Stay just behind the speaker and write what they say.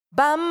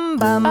Bum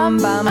bum bum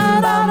bum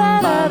bum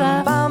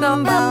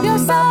bum bum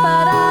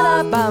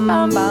yourself. Bum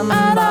bum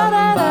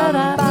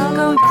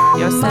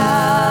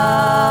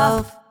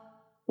yourself.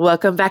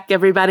 Welcome back,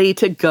 everybody,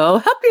 to Go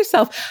Help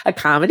Yourself, a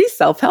comedy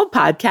self-help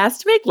podcast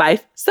to make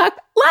life suck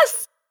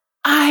less.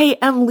 I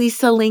am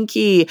Lisa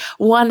Linky,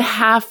 one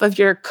half of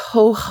your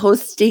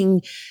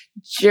co-hosting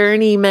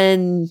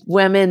journeyman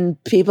women,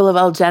 people of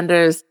all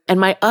genders. And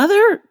my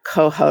other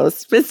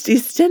co-host, Misty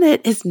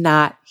Stinnett, is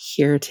not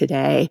here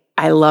today.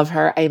 I love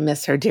her. I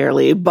miss her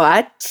dearly,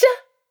 but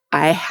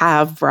I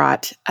have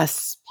brought a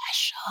special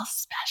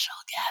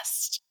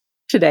guest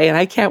today, and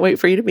I can't wait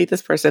for you to meet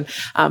this person.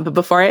 But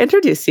before I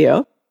introduce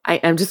you, I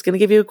am just going to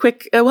give you a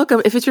quick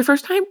welcome. If it's your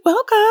first time,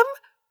 welcome.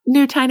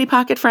 New Tiny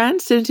Pocket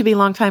friend, soon to be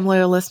longtime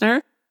loyal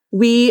listener.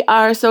 We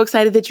are so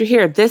excited that you're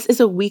here. This is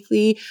a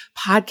weekly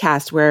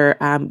podcast where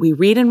we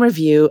read and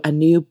review a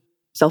new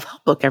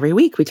self-help book every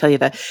week. We tell you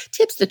the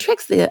tips, the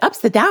tricks, the ups,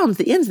 the downs,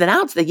 the ins, the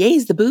outs, the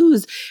yays, the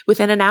boos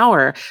within an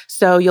hour.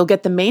 So you'll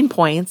get the main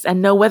points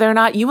and know whether or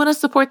not you want to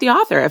support the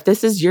author. If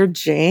this is your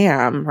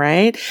jam,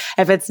 right?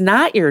 If it's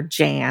not your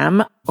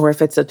jam, or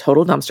if it's a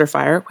total dumpster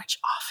fire, which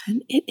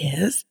often it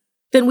is,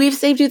 then we've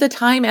saved you the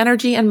time,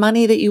 energy, and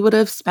money that you would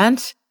have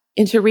spent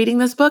into reading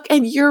this book,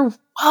 and you're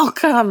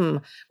welcome.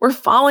 We're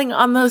falling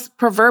on this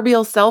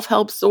proverbial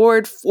self-help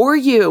sword for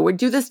you. We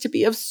do this to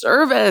be of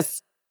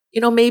service.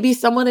 You know, maybe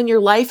someone in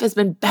your life has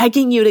been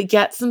begging you to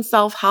get some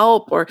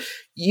self-help, or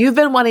you've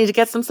been wanting to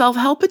get some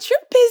self-help, but you're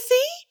busy.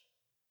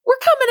 We're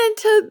coming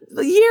into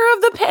a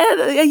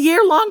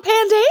year-long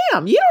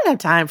pandemic. You don't have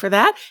time for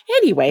that.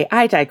 Anyway,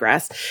 I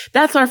digress.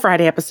 That's our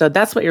Friday episode.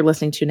 That's what you're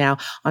listening to now.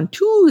 On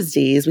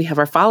Tuesdays, we have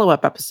our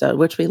follow-up episode,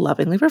 which we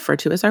lovingly refer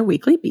to as our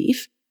weekly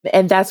beef.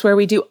 And that's where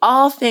we do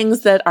all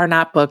things that are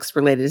not books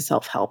related to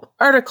self-help.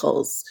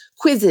 Articles,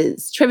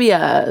 quizzes,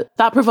 trivia,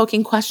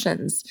 thought-provoking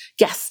questions,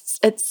 guests,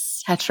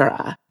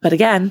 etc. But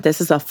again, this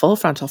is a full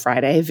frontal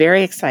Friday.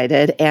 Very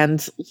excited.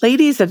 And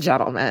ladies and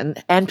gentlemen,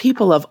 and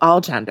people of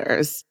all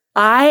genders,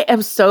 I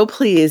am so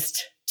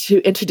pleased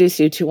to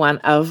introduce you to one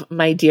of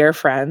my dear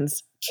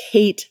friends,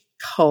 Kate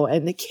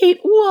Cohen.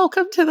 Kate,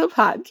 welcome to the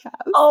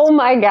podcast. Oh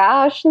my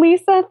gosh,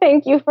 Lisa,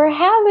 thank you for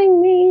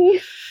having me.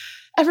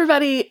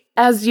 Everybody,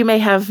 as you may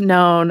have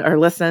known or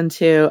listened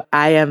to,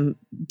 I am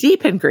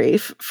deep in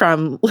grief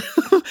from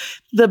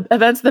the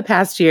events of the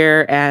past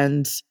year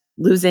and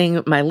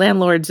losing my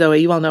landlord, Zoe.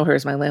 You all know her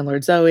as my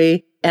landlord,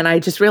 Zoe. And I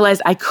just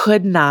realized I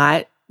could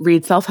not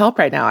read self-help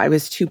right now. I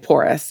was too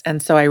porous.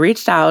 And so I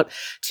reached out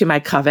to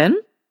my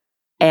coven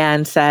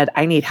and said,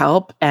 I need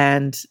help.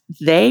 And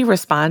they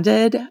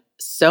responded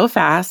so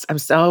fast. I'm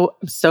so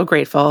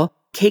grateful.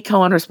 Kate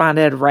Cohen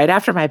responded right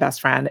after my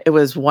best friend. It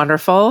was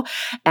wonderful.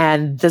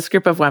 And this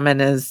group of women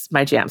is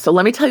my jam. So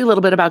let me tell you a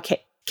little bit about Kate.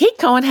 Kate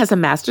Cohen has a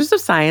Master's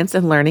of Science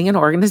in Learning and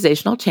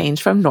Organizational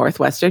Change from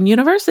Northwestern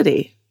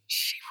University.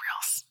 She's real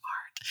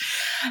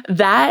smart.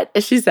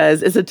 That, she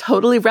says, is a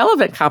totally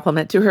relevant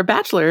complement to her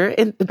bachelor's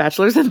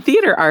in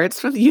theater arts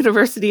from the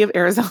University of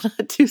Arizona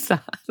at Tucson.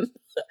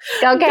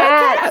 Go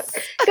Cats!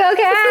 Go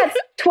Cats!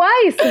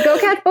 Twice! Go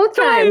Cats both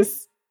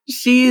times!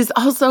 She's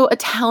also a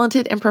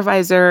talented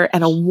improviser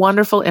and a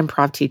wonderful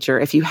improv teacher.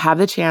 If you have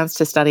the chance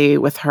to study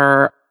with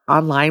her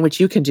online, which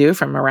you can do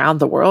from around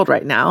the world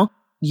right now,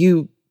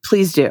 you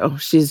please do.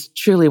 She's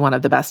truly one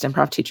of the best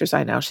improv teachers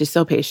I know. She's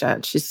so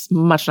patient. She's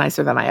much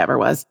nicer than I ever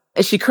was.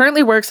 She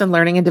currently works in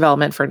learning and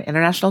development for an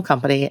international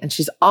company, and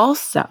she's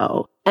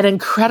also an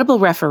incredible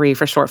referee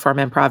for short form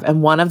improv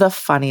and one of the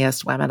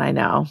funniest women I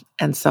know.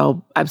 And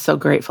so I'm so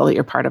grateful that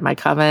you're part of my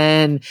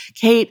coven.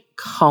 Kate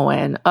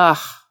Cohen. Ugh.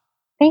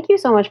 Thank you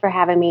so much for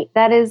having me.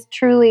 That's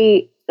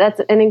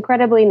an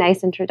incredibly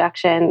nice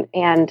introduction,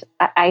 and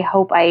I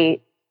hope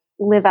I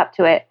live up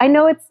to it. I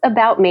know it's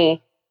about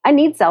me. I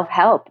need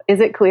self-help.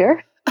 Is it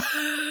clear?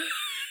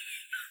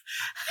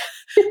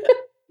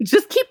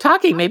 Just keep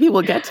talking. Maybe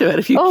we'll get to it.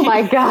 If you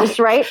my gosh,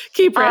 right?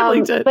 Keep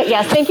rambling. But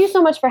yes, thank you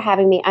so much for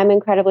having me. I'm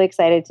incredibly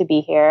excited to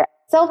be here.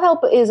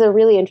 Self-help is a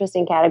really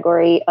interesting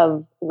category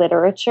of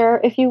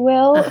literature, if you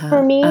will,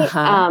 for me.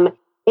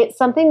 It's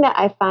something that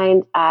I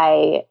find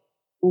I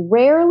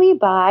rarely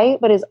buy,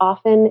 but is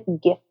often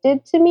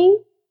gifted to me.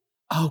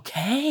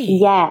 Okay.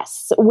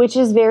 Yes, which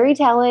is very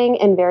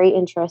telling and very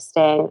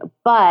interesting.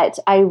 But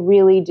I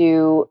really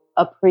do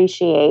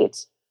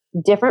appreciate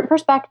different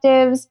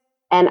perspectives.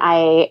 And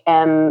I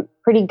am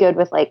pretty good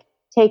with like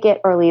take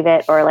it or leave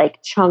it, or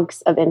like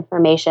chunks of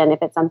information if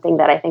it's something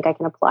that I think I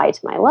can apply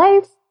to my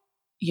life.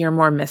 You're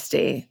more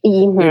Misty.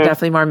 Mm-hmm. You're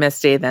definitely more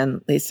Misty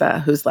than Lisa,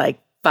 who's like,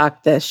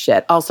 fuck this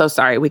shit. Also,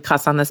 sorry, we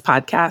cuss on this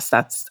podcast.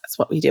 That's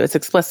what we do. It's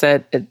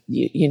explicit.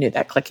 You knew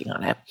that clicking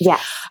on it. Yeah.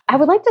 I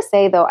would like to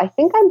say, though, I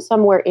think I'm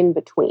somewhere in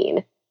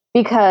between,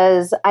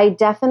 because I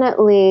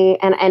definitely,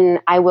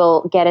 and I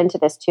will get into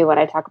this too when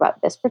I talk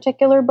about this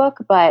particular book,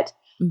 but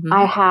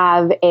I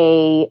have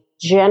a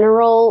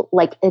general,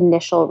 like,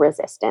 initial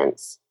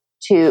resistance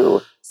to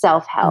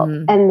self-help.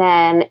 And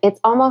then it's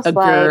almost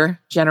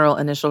general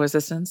initial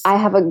resistance. I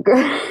have a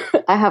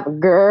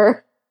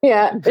grr.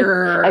 Yeah.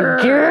 Grr.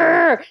 A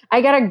grr.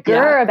 I got a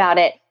grr about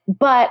it.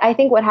 But I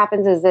think what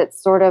happens is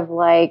it's sort of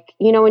like,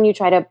 when you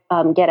try to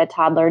get a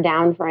toddler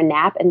down for a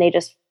nap and they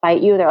just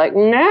fight you, they're like,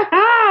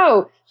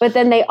 no. But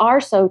then they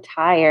are so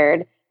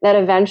tired that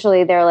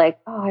eventually they're like,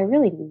 oh, I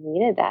really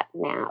needed that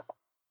nap.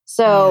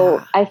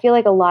 So I feel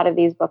like a lot of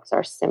these books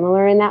are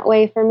similar in that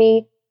way for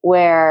me,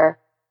 where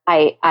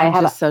I'm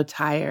just so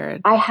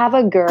tired. I have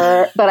a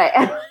grr, but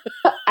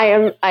I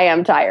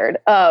am tired.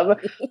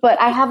 But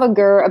I have a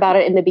grr about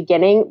it in the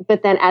beginning,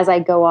 but then as I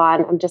go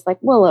on, I'm just like,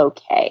 well,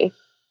 okay.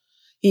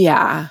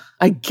 Yeah,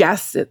 I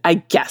guess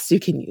you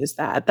can use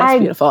that. That's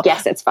beautiful.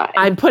 Yes, it's fine.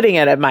 I'm putting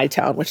it at my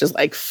tone, which is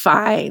like,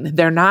 fine.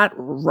 They're not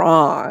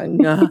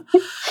wrong.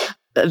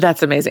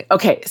 That's amazing.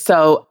 Okay,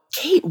 so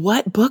Kate,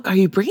 what book are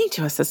you bringing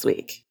to us this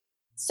week?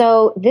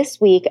 So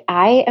this week,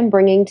 I am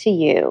bringing to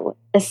you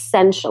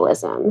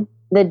Essentialism,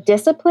 The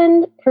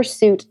Disciplined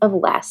Pursuit of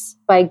Less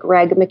by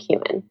Greg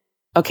McKeown.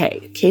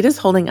 Okay, Kate is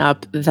holding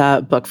up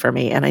the book for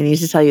me, and I need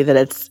to tell you that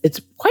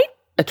it's quite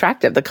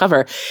attractive, the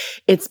cover.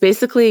 It's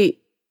basically,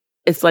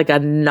 it's like a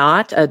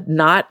knot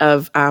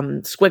of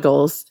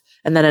squiggles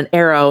and then an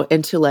arrow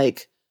into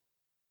like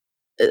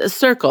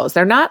circles.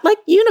 They're not like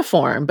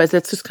uniform, but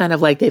it's just kind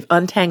of like they've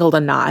untangled a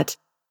knot.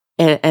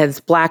 And it's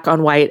black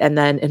on white, and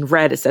then in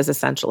red it says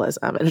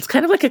Essentialism. And it's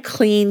kind of like a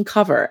clean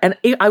cover. And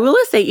I will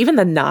say, even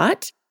the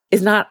knot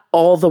is not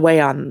all the way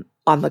on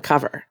the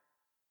cover.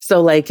 So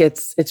like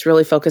it's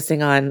really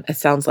focusing on, it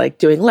sounds like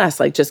doing less,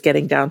 like just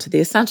getting down to the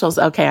essentials.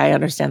 Okay, I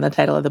understand the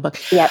title of the book.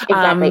 Yeah,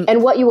 exactly.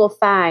 And what you will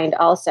find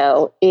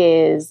also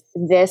is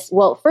this,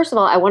 well, first of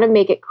all, I want to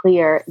make it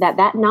clear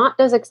that knot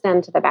does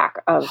extend to the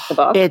back of the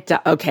book.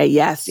 Okay,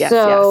 yes.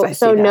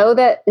 So know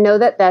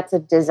that that's a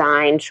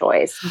design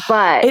choice,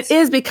 but it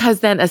is,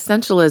 because then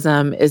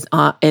essentialism is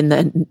in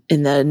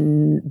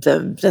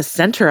the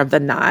center of the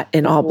knot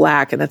in all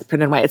black, and it's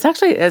printed in white. It's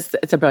actually, it's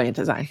a brilliant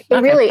design. It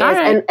really is.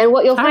 Right. And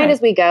what you'll find as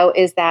we go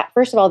is that,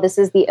 first of all, this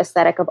is the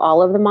aesthetic of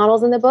all of the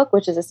models in the book,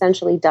 which is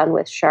essentially done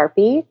with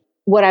Sharpie.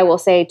 What I will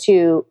say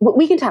too,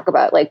 we can talk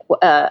about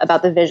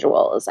about the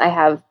visuals. I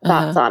have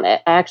thoughts on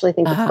it. I actually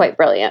think it's quite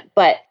brilliant.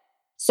 But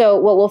so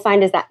what we'll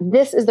find is that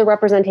this is the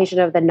representation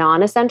of the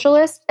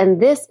non-essentialist, and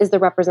this is the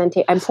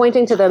representation. I'm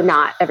pointing to the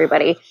knot,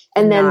 everybody.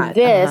 And then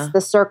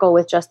the circle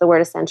with just the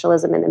word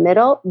essentialism in the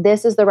middle,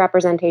 this is the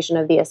representation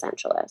of the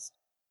essentialist.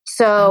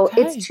 So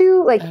it's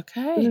two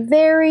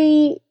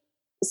very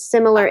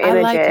similar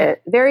images,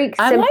 very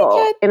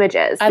simple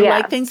images. I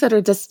like things that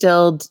are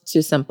distilled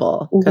to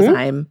simple, because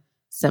I'm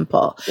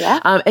simple. Yeah.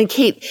 And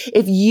Kate,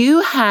 if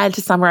you had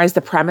to summarize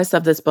the premise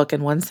of this book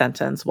in one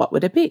sentence, what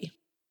would it be?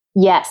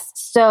 Yes.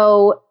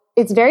 So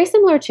it's very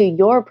similar to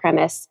your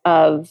premise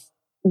of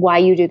why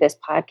you do this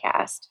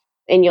podcast,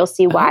 and you'll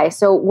see why.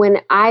 So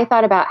when I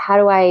thought about how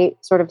do I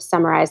sort of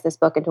summarize this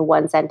book into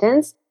one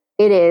sentence,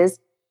 it is,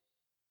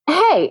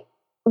 hey,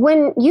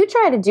 when you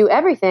try to do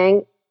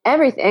everything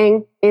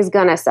is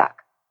gonna suck.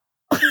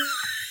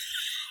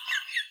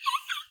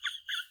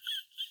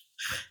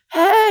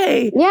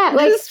 Hey, yeah,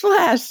 like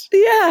newsflash,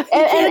 yeah,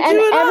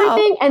 and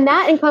everything, and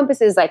that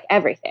encompasses like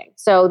everything.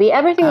 So the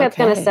everything that's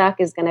gonna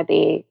suck is gonna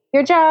be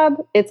your job.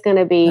 It's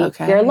gonna be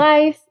your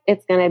life.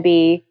 It's gonna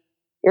be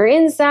your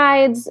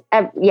insides.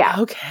 Yeah.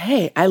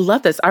 Okay, I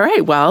love this. All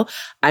right, well,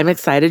 I'm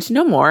excited to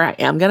know more. I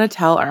am gonna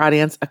tell our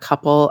audience a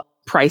couple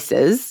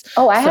prices.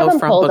 Oh, I have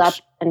them pulled up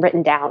and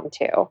written down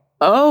too.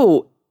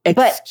 Oh.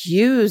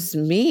 Excuse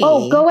me.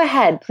 Oh, go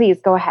ahead.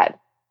 Please go ahead.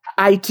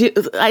 I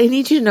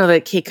need you to know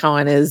that Kate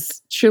Cohen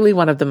is truly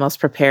one of the most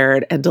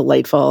prepared and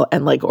delightful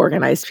and like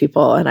organized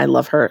people. And I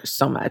love her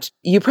so much.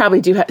 You probably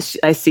do have,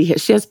 I see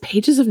she has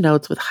pages of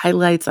notes with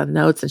highlights on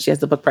notes, and she has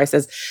the book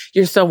prices.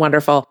 You're so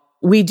wonderful.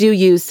 We do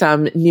use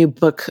some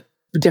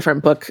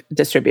different book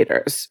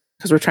distributors,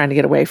 because we're trying to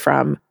get away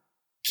from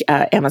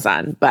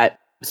Amazon. But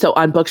so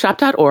on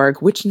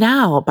bookshop.org, which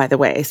now, by the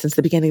way, since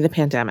the beginning of the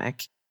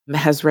pandemic,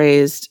 has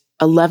raised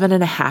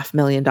 $11.5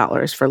 million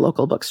for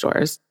local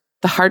bookstores.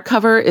 The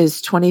hardcover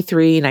is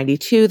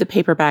 $23.92. The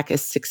paperback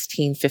is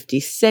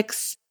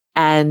 $16.56.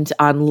 And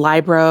on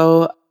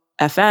Libro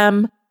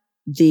FM,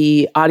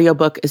 the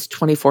audiobook is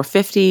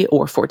 $24.50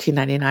 or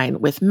 $14.99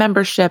 with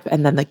membership.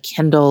 And then the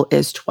Kindle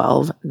is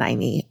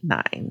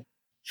 $12.99.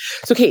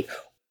 So Kate,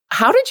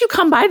 how did you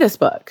come by this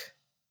book?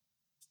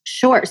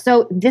 Sure.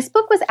 So this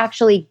book was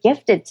actually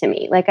gifted to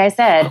me. Like I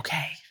said,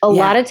 a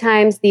lot of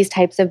times these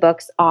types of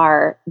books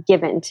are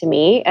given to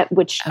me,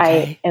 which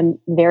I am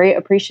very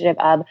appreciative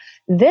of.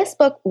 This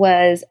book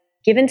was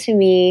given to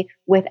me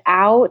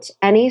without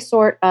any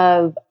sort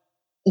of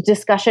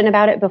discussion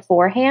about it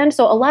beforehand.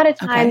 So a lot of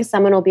times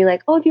someone will be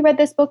like, oh, have you read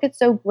this book? It's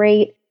so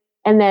great.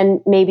 And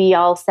then maybe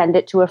I'll send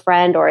it to a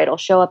friend, or it'll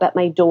show up at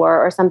my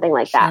door or something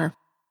like that.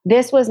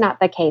 This was not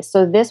the case.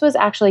 So this was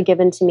actually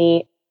given to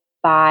me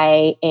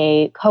by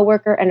a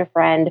coworker and a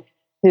friend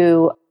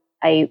who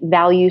I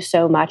value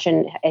so much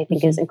and I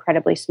think is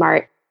incredibly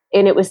smart.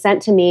 And it was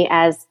sent to me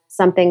as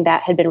something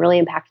that had been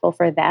really impactful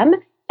for them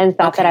and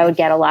thought that I would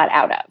get a lot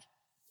out of.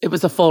 It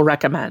was a full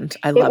recommend.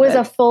 I love it. It was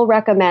a full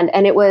recommend.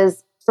 And it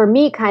was, for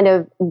me, kind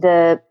of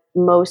the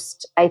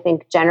most, I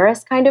think,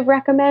 generous kind of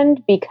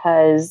recommend,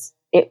 because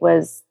it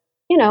was,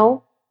 you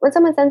know, when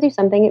someone sends you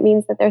something, it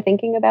means that they're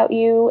thinking about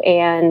you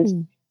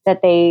and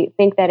that they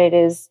think that it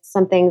is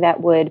something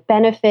that would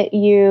benefit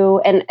you.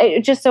 And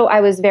so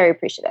I was very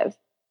appreciative.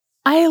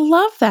 I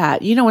love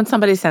that. You know, when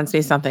somebody sends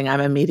me something, I'm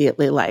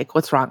immediately like,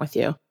 what's wrong with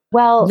you?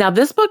 Well, now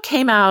this book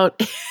came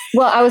out.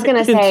 Well, I was going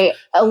to say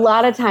a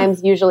lot of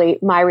times, usually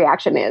my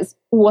reaction is,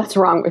 what's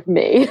wrong with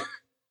me?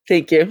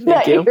 Thank you.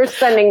 Thank you. You're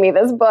sending me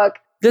this book.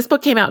 This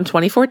book came out in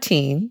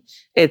 2014.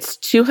 It's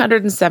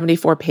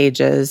 274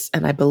 pages.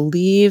 And I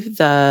believe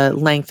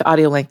the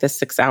audio length is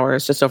 6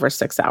 hours, just over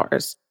 6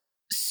 hours.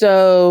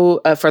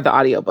 So for the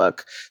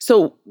audiobook.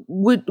 So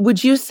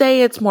would you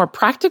say it's more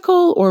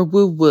practical or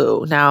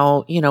woo-woo?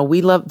 Now, you know,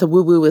 we love the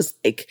woo-woo is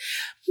like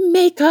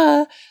make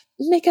a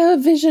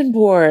vision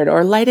board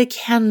or light a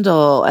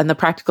candle. And the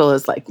practical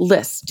is like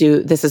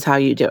this is how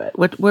you do it.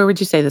 Where would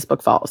you say this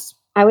book falls?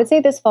 I would say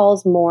this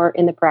falls more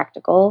in the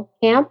practical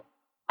camp.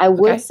 I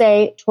would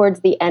say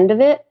towards the end of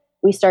it,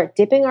 we start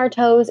dipping our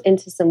toes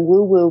into some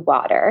woo-woo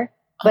water,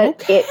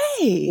 but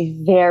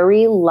it's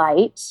very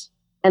light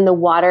and the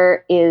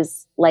water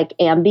is like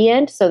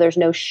ambient. So there's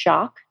no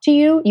shock to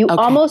you. You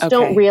almost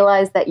don't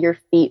realize that your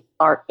feet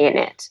are in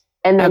it.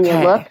 And then you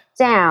look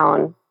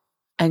down.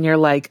 And you're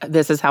like,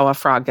 this is how a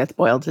frog gets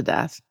boiled to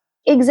death.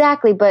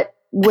 Exactly. But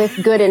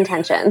with good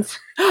intentions.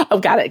 Oh,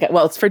 got it.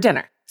 Well, it's for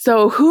dinner.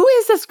 So who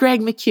is this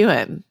Greg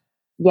McKeown?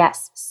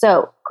 Yes.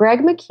 So Greg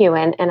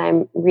McKeown, and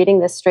I'm reading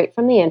this straight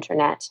from the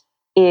internet,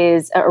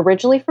 is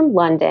originally from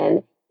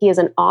London. He is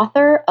an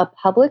author, a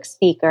public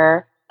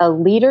speaker, a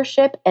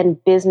leadership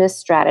and business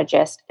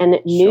strategist, and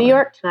New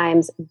York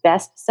Times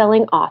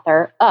best-selling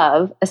author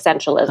of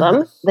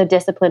Essentialism, The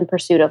Disciplined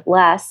Pursuit of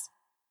Less.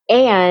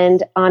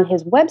 And on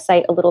his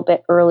website a little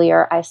bit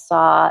earlier, I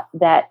saw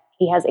that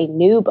he has a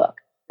new book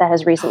that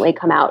has recently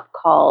come out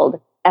called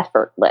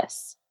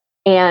Effortless.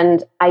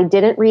 And I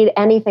didn't read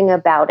anything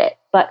about it,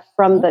 but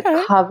from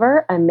the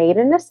cover, I made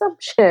an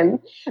assumption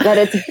that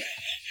it's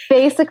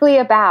basically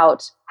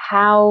about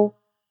how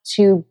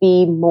to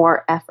be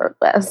more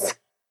effortless.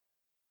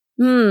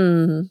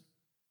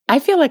 I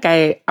feel like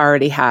I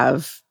already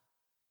have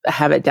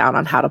it down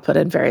on how to put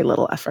in very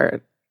little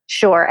effort.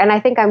 Sure. And I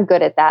think I'm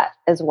good at that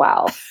as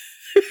well.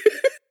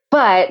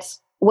 But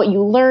what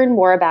you learn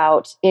more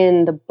about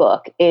in the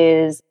book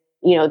is,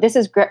 you know, this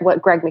is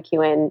what Greg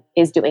McKeown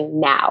is doing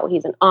now.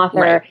 He's an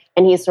author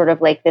and he's sort of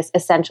like this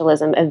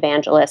essentialism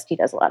evangelist. He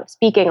does a lot of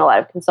speaking, a lot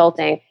of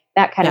consulting,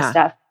 that kind of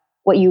stuff.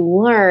 What you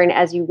learn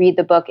as you read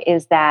the book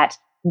is that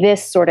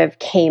this sort of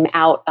came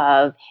out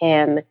of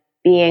him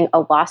being a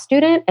law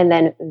student and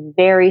then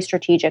very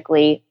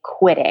strategically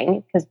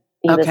quitting because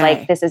he was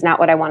like, this is not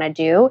what I want to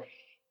do.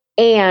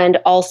 And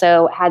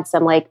also had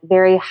some like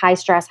very high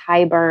stress,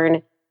 high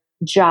burn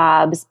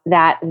jobs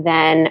that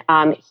then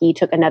he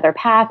took another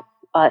path,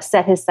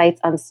 set his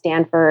sights on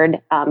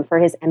Stanford for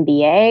his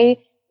MBA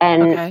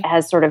and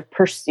has sort of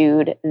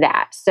pursued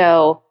that.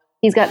 So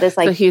he's got this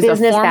like he's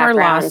business a former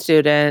background. law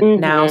student,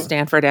 now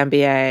Stanford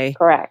MBA.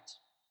 Correct.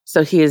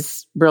 So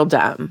he's real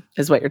dumb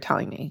is what you're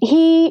telling me.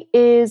 He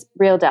is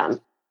real dumb.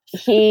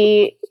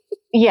 He's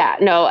got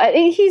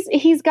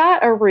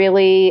a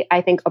really,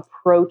 I think,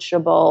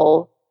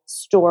 approachable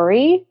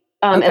story,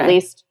 at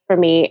least for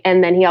me.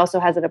 And then he also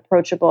has an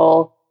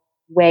approachable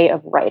way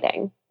of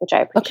writing, which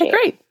I appreciate.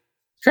 Okay,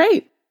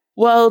 great.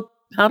 Well,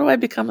 how do I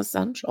become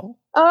essential?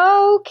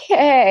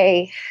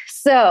 Okay.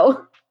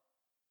 So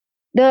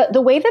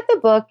the way that the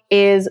book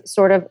is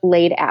sort of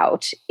laid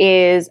out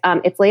is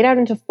it's laid out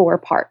into 4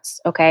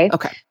 parts. Okay.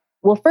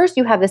 Well, first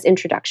you have this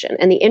introduction,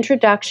 and the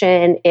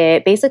introduction,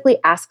 it basically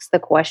asks the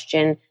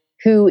question,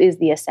 who is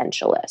the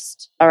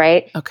essentialist? All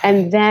right.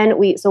 And then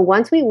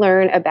once we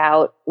learn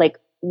about like,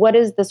 what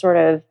is the sort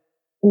of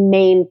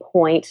main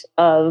point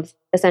of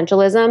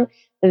essentialism,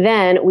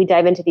 then we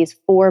dive into these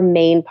 4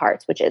 main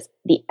parts, which is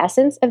the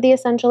essence of the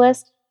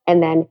essentialist,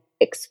 and then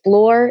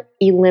explore,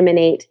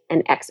 eliminate,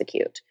 and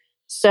execute.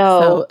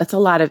 So it's a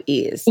lot of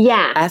E's.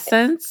 Yeah.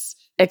 Essence,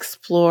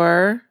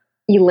 explore,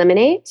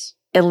 eliminate,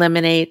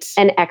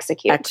 and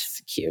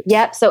execute.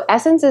 Yep. So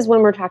essence is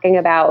when we're talking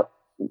about,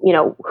 you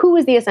know, who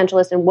is the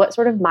essentialist and what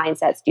sort of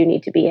mindsets do you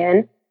need to be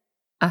in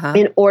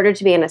order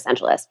to be an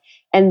essentialist.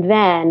 And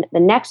then the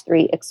next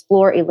 3,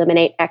 explore,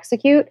 eliminate,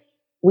 execute,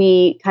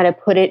 we kind of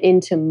put it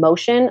into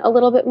motion a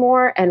little bit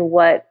more. And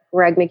what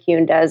Greg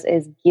McKeown does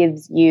is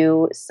gives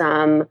you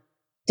some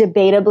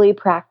debatably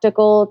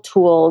practical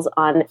tools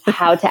on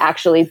how to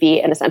actually be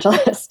an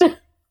essentialist.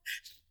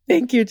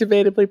 Thank you,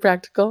 debatably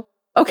practical.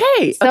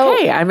 Okay,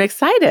 I'm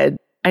excited.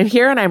 I'm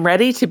here and I'm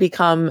ready to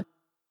become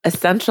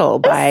essential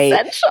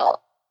by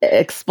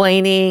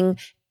explaining,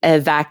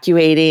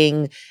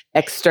 evacuating,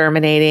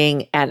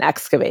 exterminating, and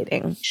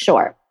excavating.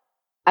 Sure.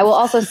 I will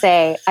also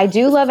say, I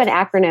do love an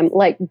acronym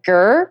like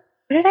GER.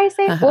 What did I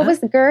say? What was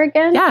the GER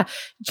again? Yeah.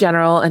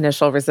 General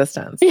Initial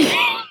Resistance.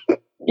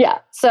 Yeah.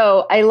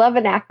 So I love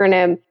an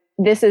acronym.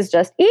 This is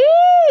just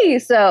E.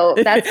 So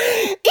that's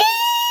E.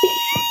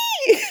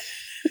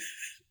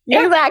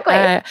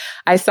 Exactly.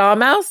 I saw a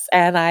mouse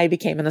and I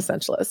became an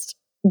essentialist.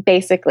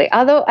 Basically.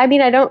 Although, I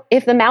mean,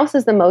 if the mouse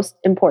is the most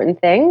important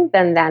thing,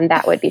 then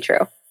that would be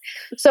true.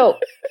 So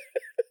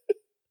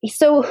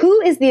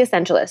who is the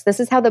essentialist? This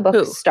is how the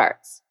book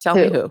starts. Tell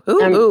me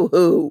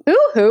who.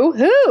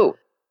 Who?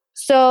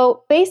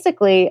 So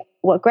basically,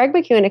 what Greg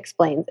McKeown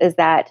explains is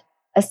that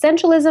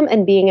essentialism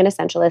and being an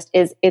essentialist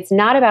it's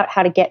not about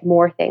how to get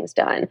more things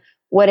done.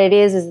 What it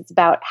is it's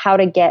about how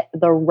to get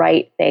the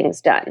right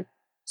things done.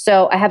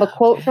 So I have a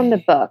quote from the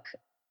book,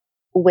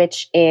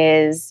 which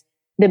is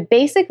the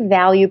basic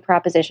value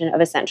proposition of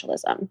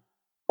essentialism.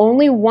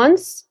 Only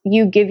once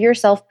you give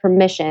yourself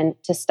permission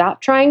to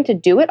stop trying to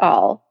do it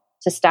all,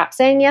 to stop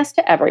saying yes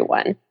to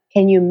everyone,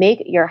 can you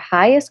make your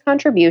highest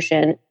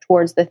contribution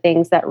towards the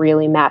things that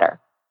really matter.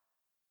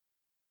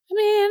 I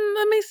mean,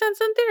 that makes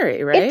sense in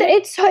theory, right?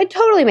 It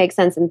totally makes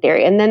sense in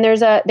theory. And then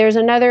there's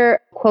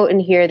another quote in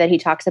here that he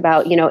talks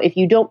about, if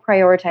you don't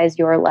prioritize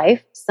your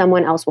life,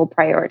 someone else will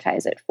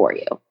prioritize it for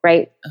you,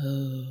 right?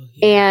 Oh,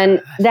 yeah,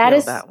 and that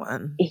is that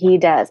one. He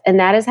does. And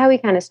that is how he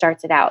kind of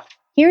starts it out.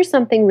 Here's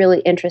something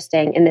really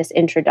interesting in this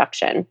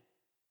introduction.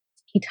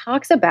 He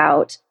talks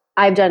about,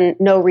 I've done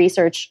no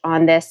research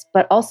on this,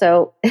 but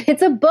also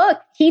it's a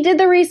book. He did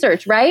the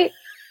research, right?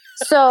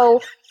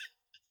 So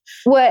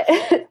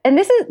and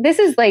this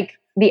is like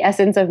the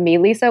essence of me,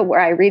 Lisa,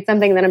 where I read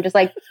something and then I'm just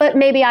like, but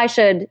maybe I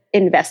should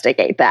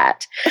investigate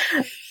that.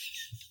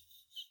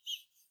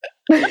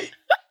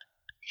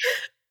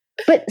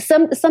 But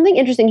something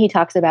interesting he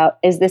talks about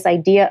is this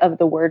idea of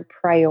the word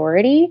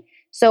priority.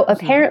 So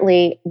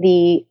apparently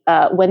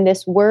when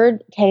this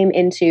word came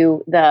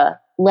into the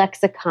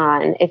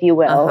lexicon, if you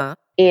will,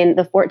 in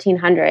the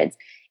 1400s,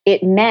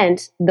 it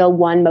meant the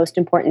one most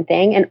important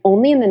thing. And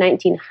only in the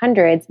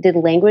 1900s did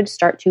language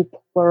start to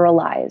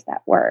pluralize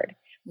that word.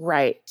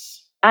 Right.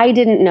 I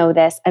didn't know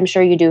this. I'm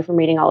sure you do from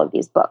reading all of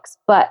these books,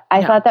 but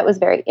I thought that was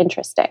very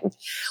interesting.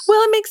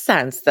 Well, it makes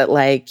sense that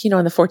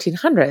in the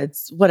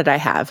 1400s, what did I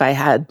have? I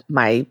had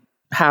my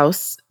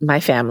house,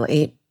 my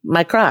family,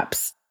 my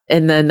crops.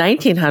 In the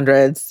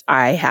 1900s,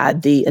 I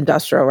had the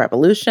Industrial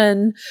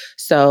Revolution.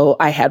 So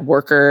I had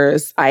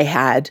workers, I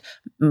had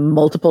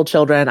multiple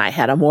children, I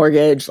had a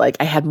mortgage, I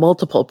had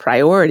multiple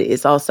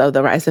priorities. Also,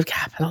 the rise of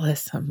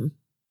capitalism.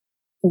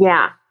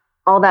 Yeah,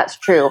 all that's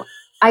true.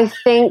 I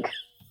think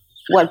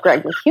what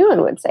Greg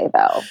McKeown would say,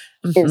 though,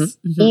 is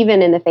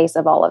even in the face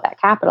of all of that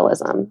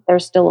capitalism,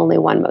 there's still only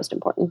one most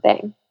important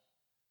thing.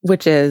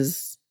 Which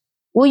is?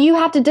 Well, you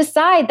have to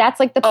decide. That's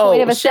like the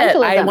point of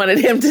essentialism. I wanted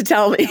him to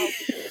tell me.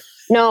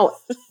 No.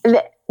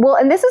 Well,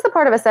 and this is the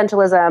part of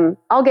essentialism.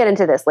 I'll get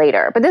into this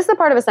later, but this is the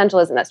part of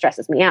essentialism that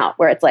stresses me out,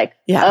 where it's like,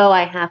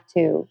 I have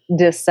to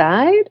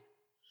decide.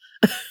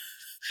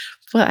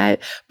 But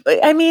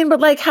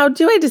how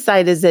do I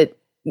decide? Is it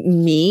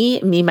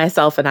me,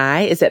 myself, and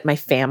I? Is it my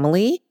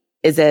family?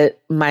 Is it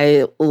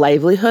my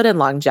livelihood and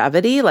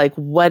longevity?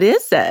 What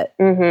is it?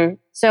 Mm-hmm.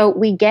 So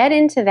we get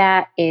into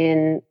that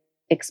in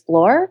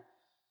Explore,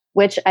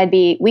 which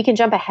we can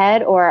jump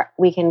ahead or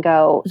we can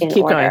go in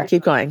order.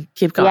 Keep going.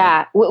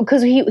 Yeah,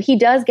 because he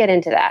does get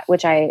into that,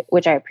 which I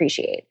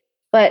appreciate.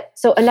 But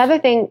so another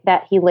thing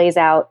that he lays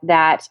out,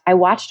 that I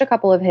watched a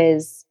couple of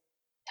his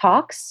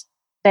talks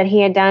that he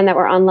had done that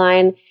were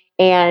online.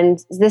 And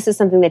this is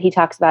something that he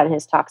talks about in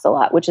his talks a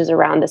lot, which is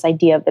around this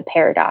idea of the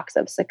paradox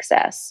of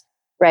success,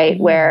 right?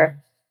 Mm-hmm.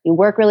 Where you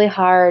work really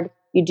hard,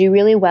 you do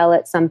really well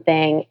at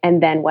something,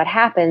 and then what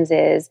happens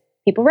is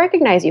people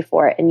recognize you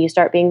for it and you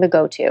start being the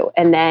go-to.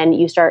 And then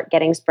you start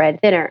getting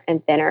spread thinner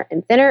and thinner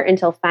and thinner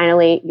until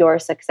finally your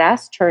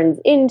success turns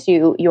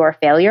into your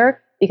failure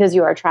because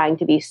you are trying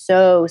to be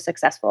so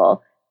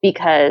successful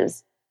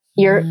because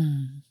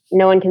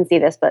no one can see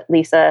this, but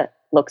Lisa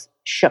looks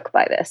shook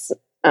by this.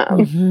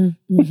 Well,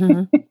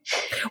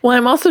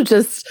 I'm also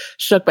just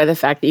shook by the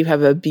fact that you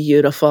have a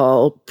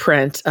beautiful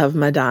print of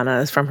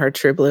Madonna's from her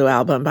True Blue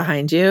album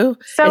behind you.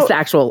 So it's the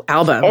actual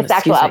album. It's the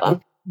actual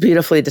album.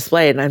 Beautifully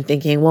displayed. And I'm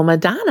thinking, well,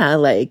 Madonna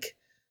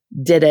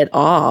did it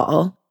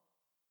all.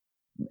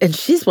 And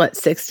she's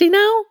 60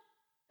 now?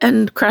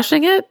 And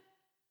crushing it?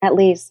 At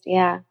least,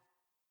 yeah.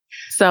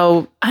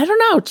 So I don't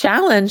know.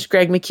 Challenge,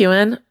 Greg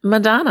McKeown,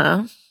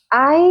 Madonna.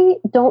 I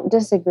don't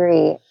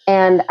disagree.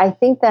 And I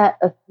think that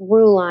a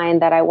through line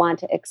that I want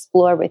to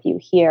explore with you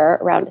here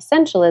around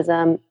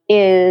essentialism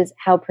is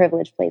how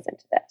privilege plays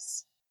into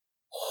this.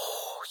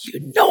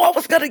 Oh, I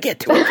was going to get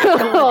to it.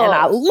 And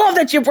I love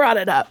that you brought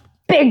it up.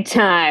 Big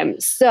time.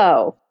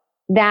 So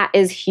that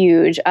is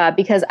huge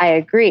because I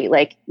agree.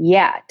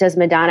 Does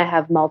Madonna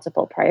have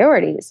multiple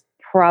priorities?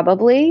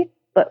 Probably.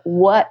 But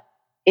what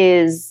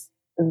is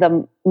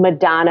the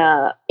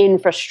Madonna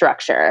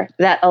infrastructure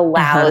that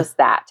allows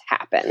that to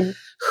happen?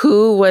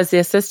 Who was the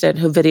assistant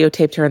who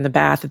videotaped her in the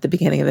bath at the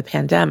beginning of the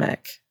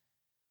pandemic?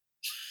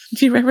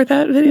 Do you remember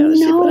that video that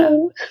she put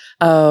out?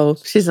 Oh,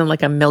 she's in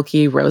a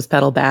milky rose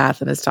petal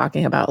bath and is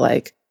talking about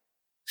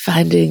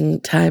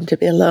finding time to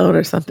be alone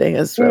or something.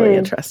 Is really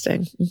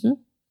interesting. Mm-hmm.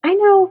 I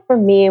know for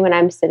me, when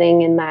I'm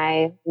sitting in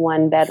my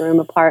 1-bedroom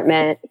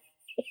apartment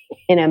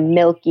in a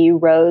milky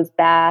rose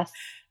bath,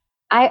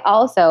 I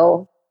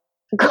also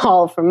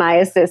call for my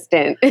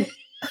assistant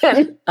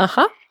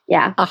Uh-huh.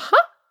 Yeah. Uh-huh.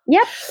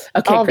 Yep.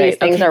 Okay, all great. these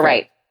things Okay, are great.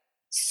 right.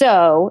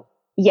 So,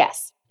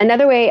 yes.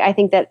 Another way I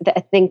think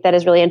that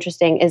is really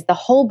interesting is the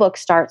whole book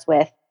starts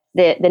with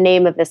the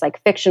name of this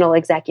like fictional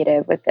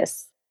executive with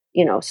this,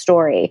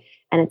 story.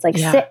 And it's like,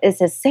 Yeah. it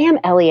says Sam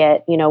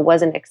Elliott,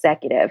 was an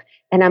executive.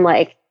 And I'm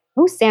like,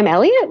 who's Sam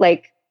Elliott?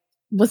 Like,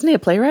 wasn't he a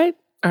playwright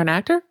or an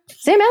actor?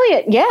 Sam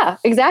Elliott. Yeah,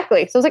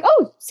 exactly. So I was like,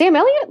 oh, Sam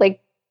Elliott,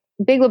 like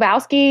Big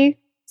Lebowski,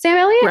 Sam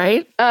Elliott.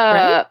 Right.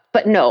 Right.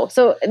 But no.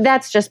 So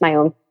that's just my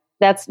own,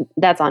 that's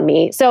on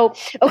me. So,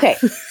 okay.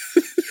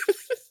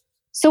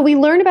 So we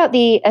learn about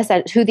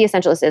who the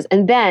essentialist is,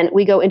 and then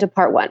we go into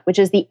part 1, which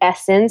is the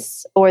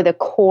essence or the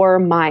core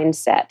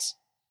mindset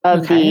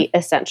of the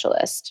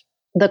essentialist.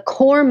 The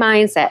core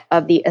mindset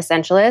of the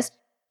essentialist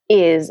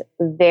is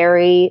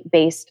very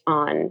based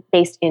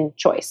in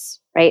choice,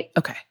 right?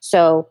 Okay.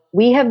 So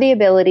we have the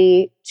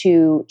ability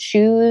to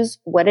choose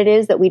what it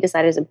is that we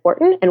decide is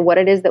important and what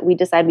it is that we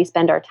decide we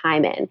spend our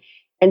time in.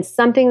 And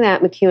something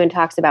that McEwen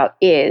talks about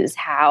is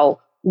how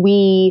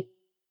we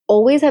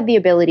always have the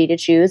ability to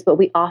choose, but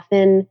we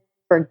often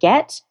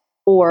forget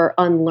or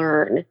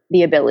unlearn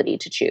the ability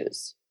to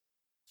choose.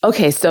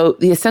 Okay, so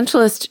the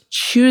essentialist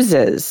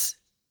chooses.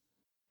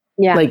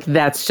 Yeah. Like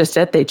that's just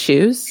it, they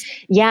choose?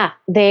 Yeah,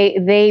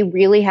 they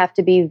really have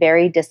to be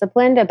very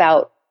disciplined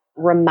about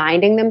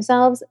reminding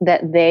themselves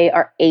that they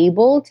are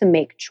able to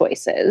make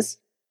choices.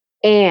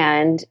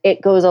 And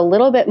it goes a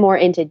little bit more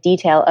into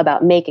detail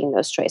about making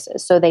those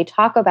choices. So they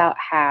talk about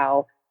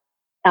how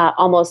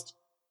almost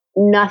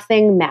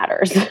nothing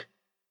matters.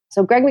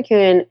 So Greg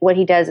McEwen, what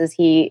he does is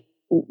he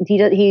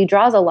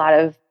draws a lot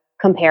of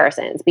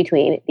comparisons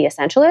between the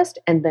essentialist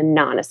and the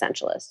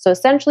non-essentialist. So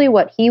essentially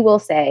what he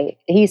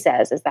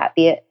says is that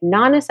the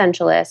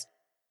non-essentialist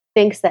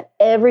thinks that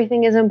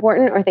everything is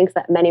important or thinks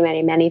that many,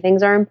 many, many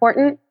things are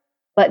important.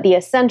 But the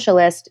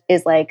essentialist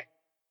is like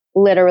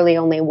literally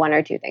only 1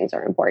 or 2 things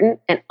are important.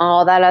 And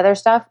all that other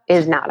stuff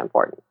is not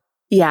important.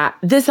 Yeah,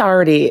 this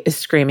already is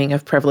screaming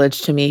of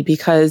privilege to me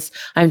because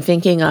I'm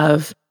thinking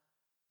of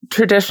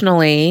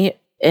traditionally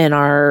in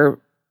our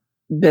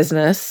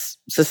business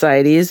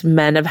societies,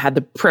 men have had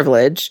the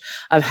privilege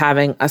of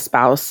having a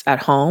spouse at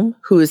home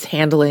who is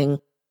handling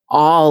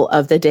all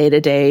of the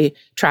day-to-day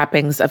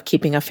trappings of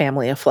keeping a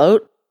family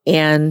afloat.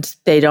 And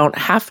they don't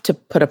have to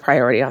put a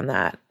priority on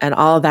that. And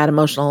all of that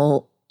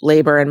emotional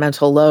labor and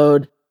mental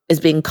load is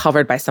being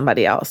covered by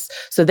somebody else.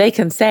 So they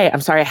can say,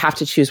 I'm sorry, I have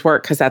to choose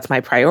work because that's my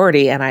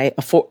priority. And I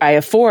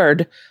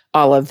afford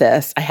all of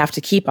this. I have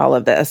to keep all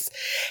of this.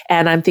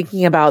 And I'm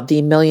thinking about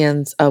the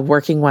millions of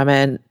working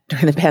women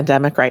during the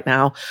pandemic right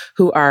now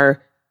who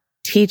are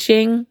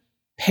teaching,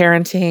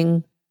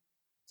 parenting,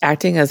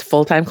 acting as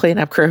full-time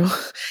cleanup crew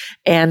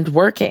and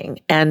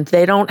working. And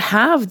they don't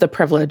have the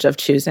privilege of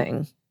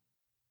choosing.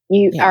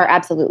 You are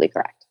absolutely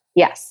correct.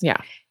 Yes. Yeah.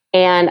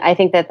 And I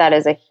think that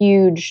is a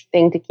huge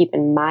thing to keep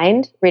in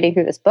mind reading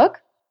through this book,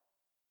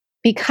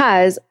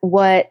 because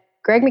what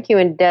Greg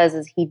McEwen does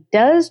is he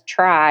does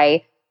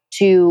try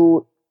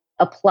to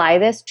apply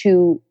this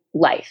to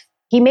life.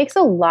 He makes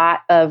a lot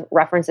of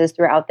references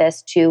throughout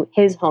this to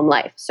his home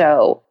life.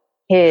 So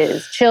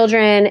his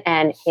children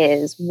and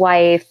his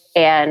wife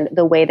and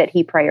the way that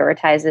he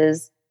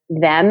prioritizes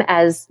them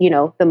as,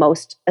 the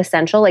most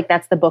essential. Like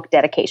that's the book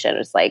dedication.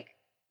 It's like,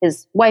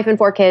 his wife and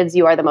 4 kids,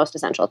 you are the most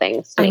essential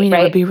things to me,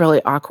 right? It would be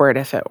really awkward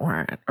if it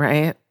weren't,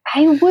 right?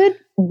 I would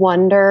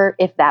wonder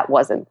if that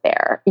wasn't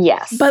there.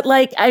 Yes. But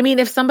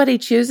if somebody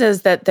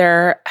chooses that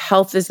their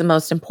health is the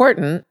most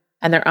important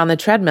and they're on the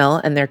treadmill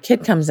and their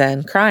kid comes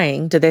in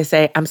crying, do they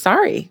say, I'm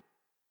sorry,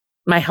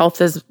 my health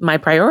is my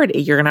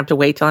priority. You're going to have to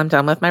wait till I'm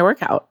done with my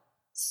workout.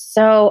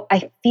 So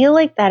I feel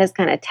like that is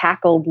kind of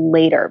tackled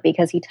later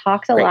because he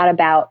talks a lot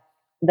about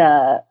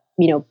the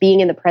being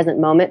in the present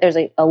moment. There's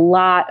a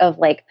lot of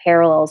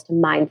parallels to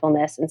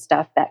mindfulness and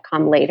stuff that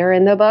come later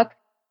in the book.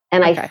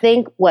 And I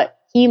think what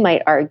he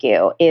might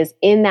argue is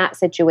in that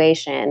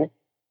situation,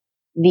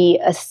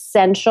 the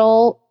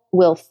essential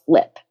will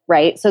flip,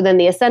 right? So then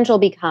the essential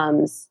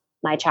becomes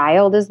my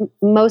child is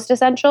most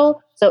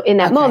essential. So in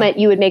that moment,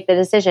 you would make the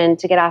decision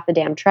to get off the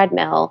damn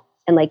treadmill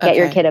and get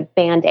your kid a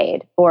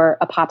Band-Aid or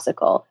a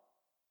popsicle.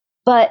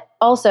 But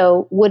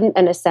also, wouldn't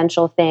an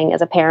essential thing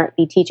as a parent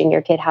be teaching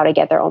your kid how to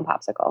get their own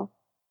popsicle?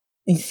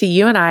 You see,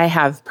 you and I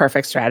have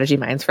perfect strategy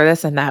minds for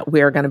this, and that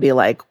we're going to be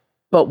like,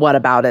 but what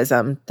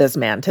aboutism this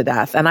man to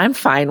death? And I'm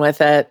fine with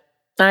it.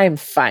 I'm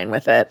fine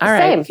with it. All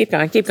right, keep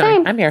going.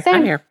 Same. I'm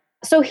here.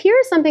 So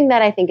here's something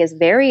that I think is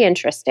very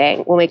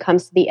interesting when it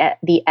comes to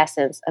the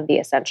essence of the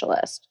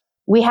essentialist.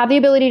 We have the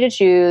ability to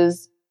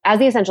choose. As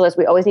the essentialist,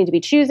 we always need to be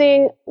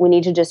choosing. We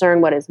need to discern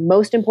what is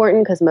most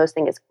important because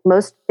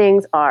most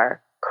things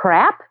are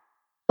crap.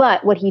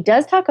 But what he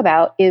does talk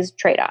about is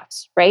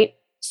trade-offs, right?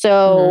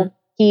 So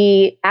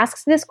he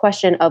asks this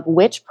question of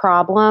which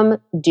problem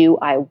do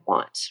I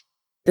want?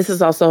 This is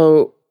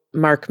also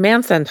Mark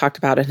Manson talked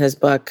about in his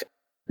book,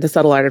 The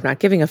Subtle Art of Not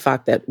Giving a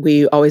Fuck, that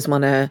we always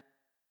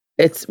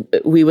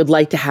we would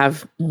like to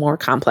have more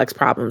complex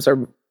problems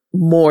or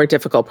more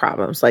difficult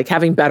problems, like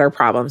having better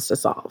problems to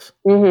solve.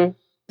 Mm-hmm.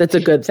 That's a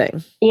good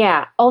thing.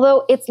 Yeah.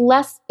 Although it's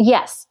less,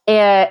 yes.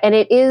 And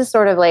it is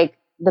sort of like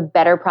the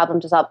better problem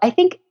to solve. I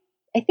think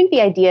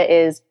the idea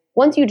is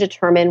once you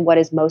determine what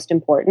is most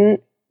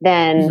important,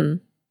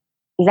 then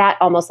that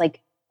almost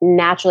like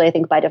naturally, I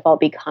think by default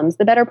becomes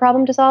the better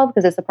problem to solve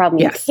because it's the problem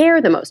you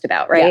care the most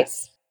about, right?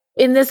 Yes.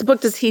 In this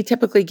book, does he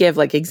typically give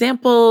like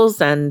examples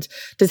and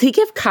does he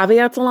give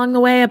caveats along the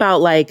way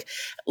about like,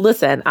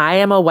 listen, I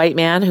am a white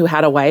man who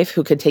had a wife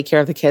who could take care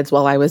of the kids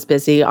while I was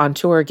busy on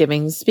tour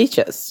giving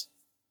speeches?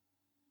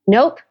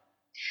 Nope.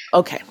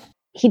 Okay.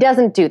 He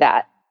doesn't do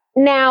that.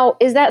 Now,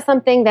 is that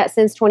something that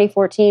since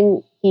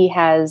 2014 he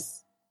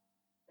has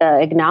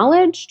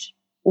acknowledged?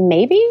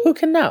 Maybe. Who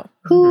can know?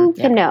 Who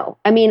can know?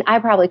 I mean, I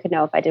probably could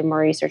know if I did more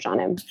research on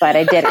him, but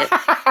I didn't.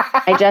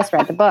 I just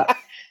read the book.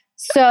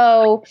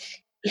 So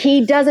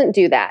he doesn't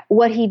do that.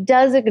 What he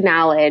does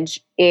acknowledge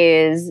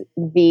is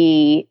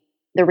the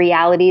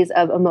realities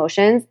of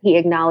emotions. He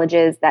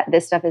acknowledges that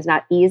this stuff is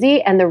not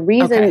easy. And the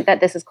reason that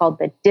this is called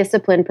the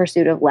disciplined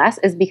pursuit of less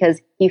is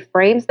because he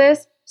frames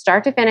this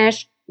start to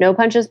finish, no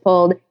punches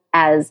pulled,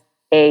 as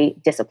a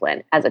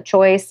discipline, as a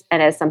choice,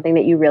 and as something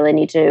that you really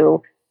need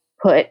to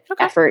put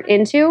effort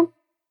into.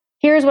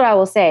 Here's what I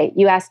will say.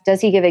 You asked,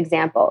 does he give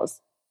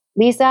examples?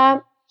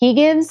 Lisa, he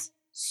gives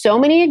so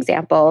many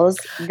examples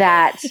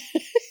that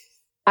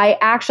I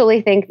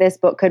actually think this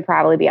book could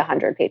probably be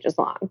 100 pages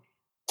long.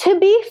 To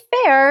be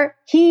fair,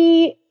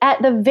 he,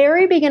 at the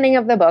very beginning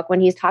of the book, when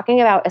he's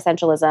talking about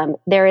essentialism,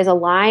 there is a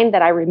line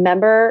that I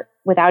remember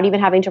without even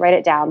having to write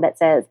it down that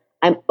says,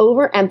 I'm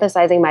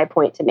overemphasizing my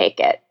point to make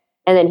it.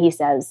 And then he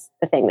says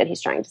the thing that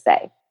he's trying to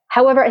say.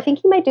 However, I think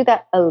he might do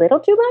that a little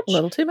too much. A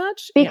little too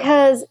much?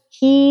 Because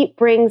he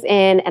brings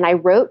in, and I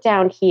wrote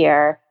down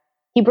here,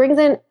 he brings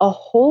in a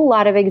whole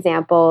lot of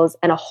examples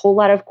and a whole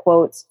lot of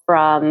quotes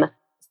from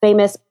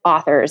famous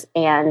authors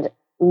and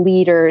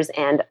leaders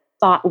and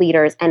thought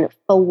leaders and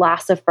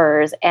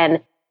philosophers.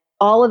 And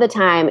all of the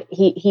time,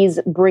 he's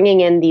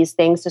bringing in these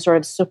things to sort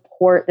of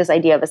support this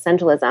idea of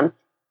essentialism.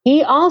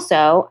 He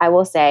also, I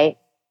will say,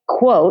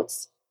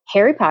 quotes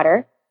Harry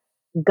Potter,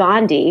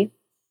 Gandhi,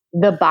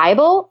 the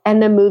Bible,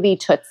 and the movie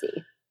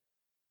Tootsie.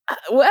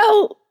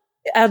 Well,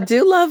 I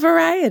do love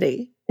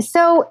variety.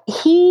 So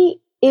he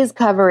is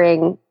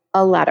covering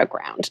a lot of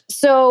ground.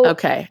 So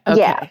okay.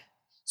 Yeah.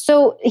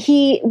 So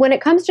when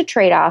it comes to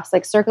trade-offs,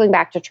 like circling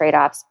back to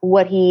trade-offs,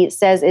 what he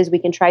says is we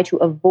can try to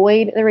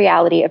avoid the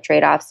reality of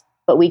trade-offs,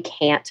 but we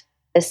can't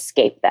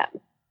escape them.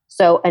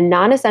 So a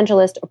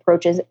non-essentialist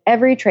approaches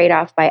every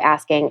trade-off by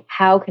asking,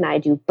 how can I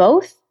do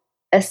both?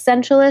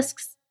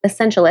 Essentialists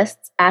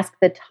ask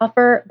the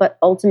tougher but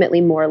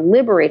ultimately more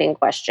liberating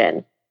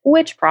question,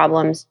 which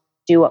problem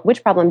do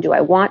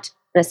I want?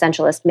 An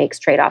essentialist makes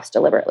trade-offs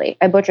deliberately.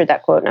 I butchered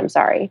that quote and I'm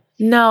sorry.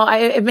 No,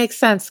 it makes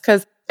sense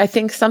because I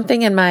think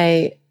something in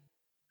my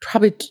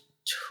probably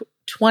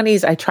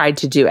 20s, I tried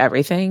to do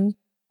everything.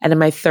 And in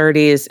my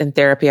 30s in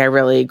therapy, I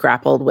really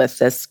grappled with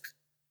this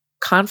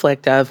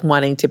conflict of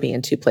wanting to be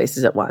in two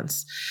places at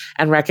once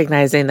and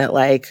recognizing that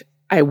like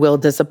I will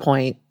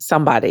disappoint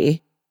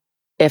somebody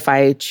if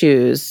I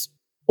choose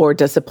or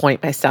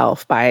disappoint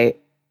myself by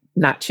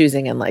not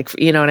choosing and like,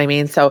 you know what I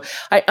mean? So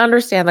I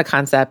understand the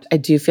concept. I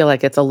do feel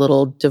like it's a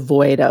little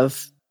devoid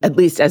of, at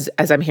least as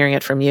I'm hearing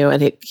it from you,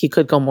 and he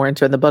could go more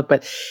into it in the book,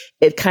 but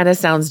it kind of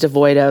sounds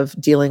devoid of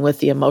dealing with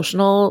the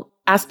emotional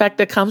aspect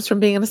that comes from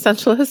being an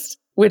essentialist,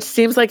 which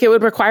seems like it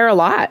would require a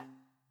lot.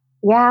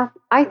 Yeah,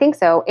 I think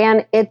so.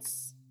 And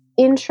it's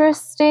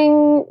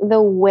interesting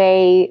the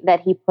way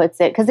that he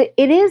puts it, because it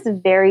is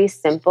very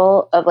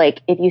simple of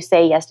like, if you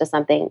say yes to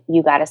something,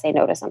 you got to say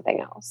no to something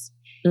else.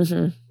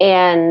 Mm-hmm.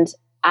 And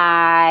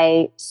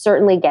I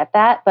certainly get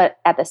that. But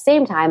at the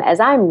same time, as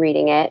I'm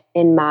reading it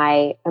in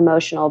my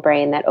emotional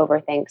brain that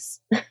overthinks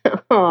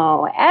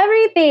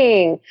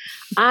everything,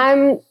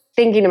 I'm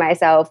thinking to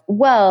myself,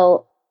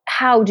 well,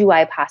 how do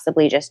I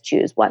possibly just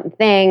choose one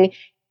thing?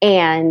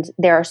 And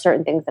there are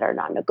certain things that are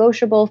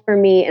non-negotiable for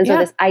me. And so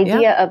this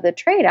idea of the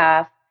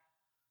trade-off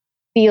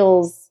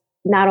feels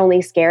not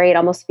only scary, it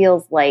almost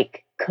feels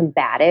like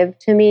combative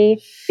to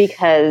me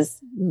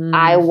because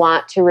I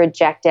want to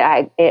reject it.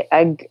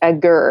 I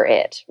agur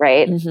it,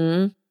 right?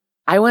 Mm-hmm.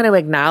 I want to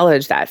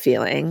acknowledge that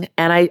feeling.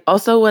 And I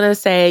also want to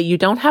say you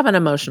don't have an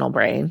emotional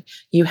brain.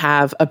 You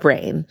have a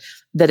brain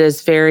that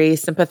is very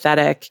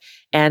sympathetic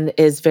and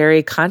is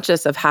very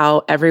conscious of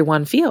how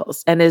everyone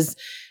feels and is,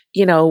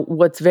 you know,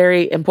 what's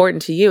very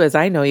important to you, as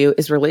I know you,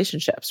 is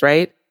relationships,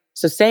 right?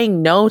 So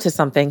saying no to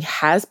something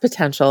has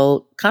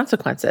potential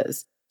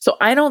consequences. So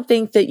I don't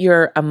think that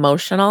you're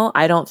emotional.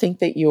 I don't think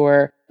that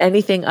you're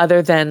anything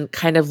other than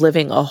kind of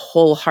living a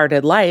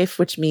wholehearted life,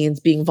 which means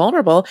being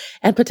vulnerable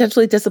and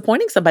potentially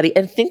disappointing somebody.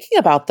 And thinking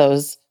about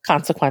those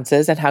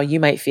consequences and how you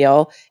might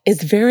feel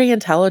is very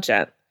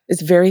intelligent.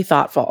 It's very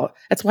thoughtful.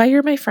 That's why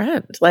you're my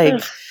friend.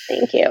 Like,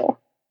 thank you.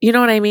 You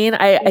know what I mean?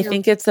 I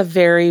think it's a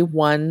very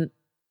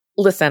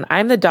listen,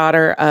 I'm the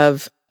daughter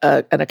of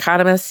an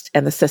economist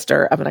and the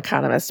sister of an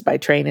economist by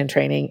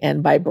training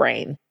and by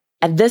brain.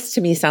 And this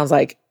to me sounds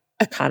like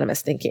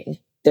economist thinking.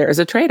 there is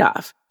a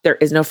trade-off. There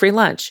is no free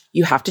lunch.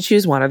 You have to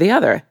choose one or the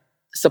other.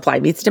 Supply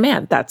meets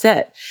demand. That's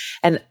it.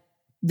 And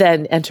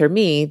then enter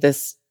me,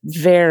 this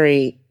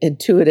very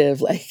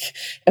intuitive, like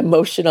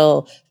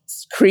emotional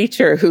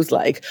creature who's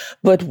like,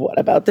 but what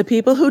about the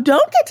people who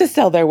don't get to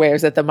sell their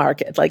wares at the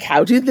market? Like,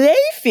 how do they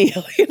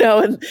feel?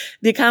 And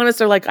the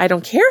economists are like, I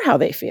don't care how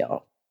they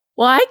feel.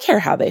 Well, I care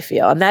how they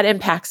feel, and that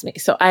impacts me.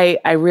 So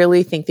I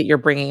really think that you're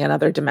bringing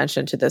another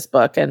dimension to this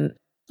book. And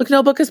look,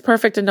 no book is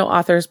perfect and no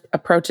author's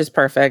approach is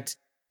perfect,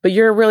 but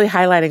you're really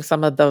highlighting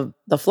some of the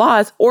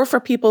flaws, or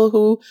for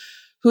people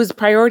whose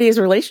priority is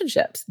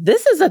relationships.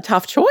 This is a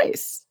tough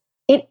choice.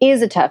 It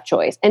is a tough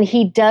choice. And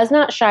he does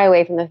not shy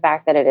away from the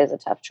fact that it is a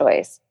tough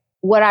choice.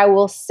 What I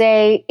will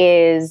say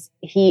is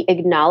he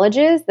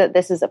acknowledges that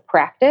this is a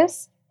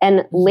practice.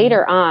 And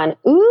later on,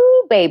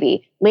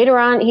 later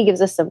on, he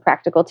gives us some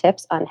practical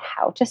tips on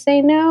how to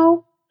say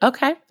no.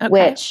 Okay.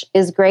 Which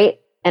is great.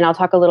 And I'll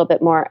talk a little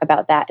bit more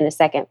about that in a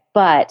second.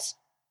 But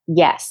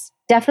yes,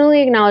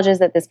 definitely acknowledges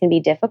that this can be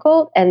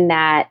difficult and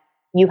that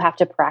you have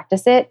to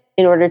practice it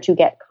in order to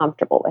get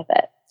comfortable with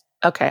it.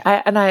 Okay.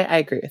 I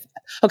agree with that.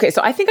 Okay.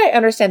 So I think I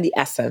understand the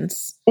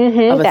essence of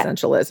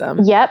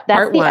essentialism. Yep. That's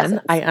Part one.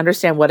 Essence. I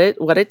understand what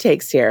it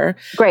takes here.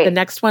 Great. The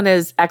next one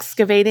is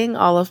excavating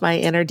all of my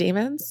inner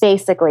demons.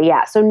 Basically,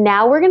 yeah. So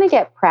now we're going to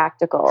get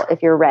practical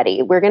if you're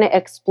ready. We're going to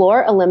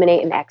explore,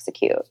 eliminate, and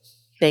execute.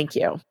 Thank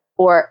you.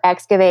 Or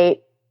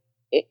excavate.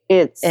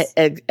 It's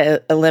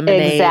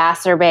eliminate.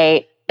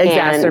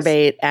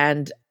 Exacerbate.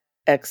 And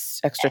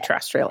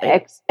extraterrestrially.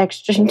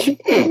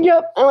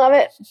 Yep, I love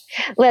it.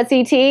 Let's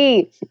ET.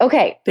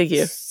 Okay. Thank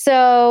you.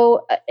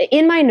 So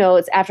in my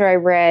notes, after I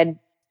read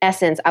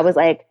Essence, I was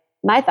like,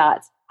 my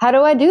thoughts. How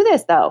do I do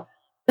this though?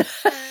 You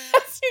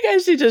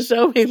guys should just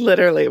show me.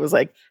 Literally, it was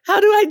like, how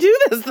do I do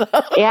this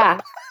though?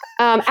 Yeah.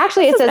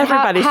 Actually, it says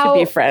everybody should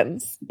be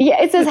friends.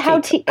 Yeah, it says how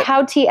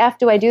TF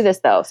do I do this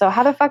though? So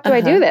how the fuck do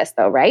I do this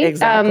though? Right?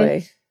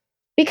 Exactly.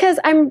 Because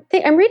I'm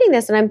reading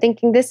this and I'm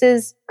thinking this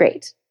is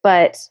great,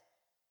 but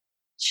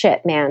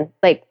shit, man,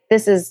 like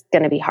this is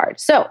going to be hard.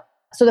 So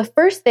the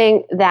first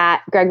thing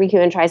that Greg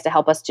McKeown tries to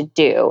help us to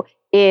do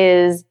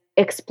is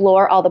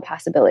explore all the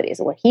possibilities.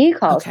 And what he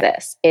calls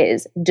this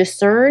is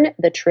discern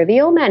the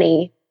trivial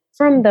many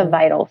from the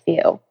vital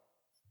few.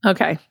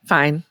 Okay,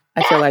 fine.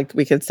 I feel like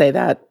we could say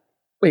that.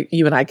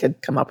 You and I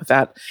could come up with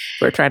that if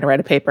we're trying to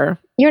write a paper.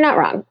 You're not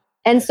wrong.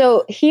 And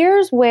so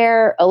here's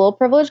where a little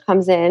privilege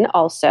comes in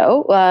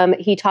also.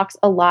 He talks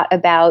a lot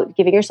about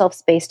giving yourself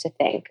space to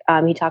think.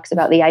 He talks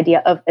about the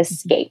idea of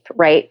escape,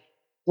 right?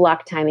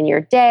 Block time in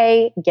your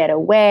day, get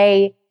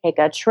away, take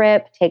a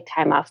trip, take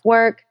time off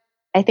work.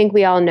 I think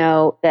we all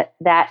know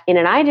that in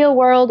an ideal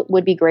world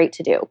would be great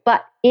to do.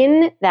 But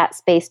in that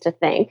space to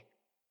think,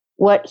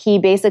 what he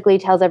basically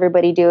tells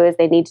everybody to do is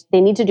they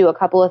need to do a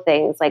couple of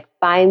things, like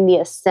find the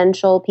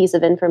essential piece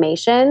of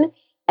information,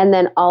 and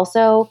then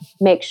also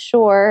make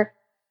sure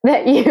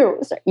that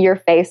your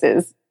face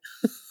is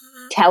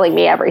telling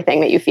me everything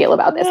that you feel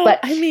about this. Well, but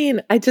I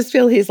mean, I just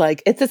feel he's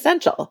like, it's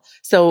essential.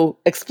 So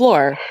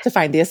explore to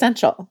find the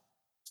essential.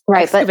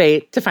 Right.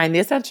 Excavate to find the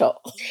essential.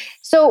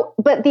 So,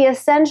 but the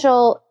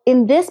essential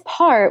in this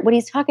part, what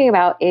he's talking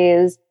about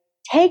is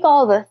take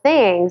all the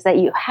things that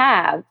you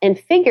have and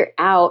figure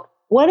out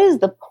what is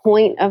the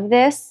point of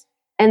this?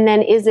 And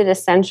then is it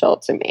essential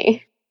to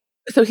me?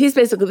 So he's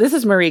basically, this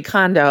is Marie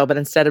Kondo, but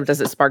instead of does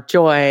it spark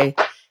joy,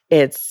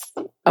 it's,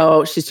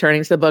 she's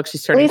turning to the book,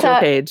 she's turning to a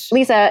page.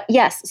 Lisa,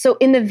 yes. So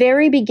in the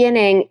very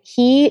beginning,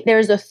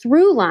 there's a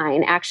through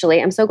line,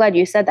 actually. I'm so glad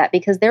you said that,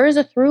 because there is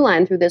a through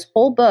line through this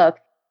whole book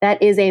that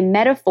is a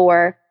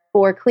metaphor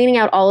for cleaning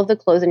out all of the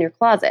clothes in your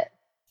closet.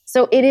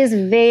 So it is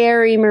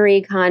very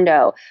Marie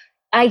Kondo.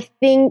 I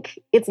think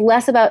it's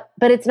less about,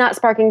 but it's not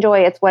sparking joy.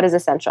 It's what is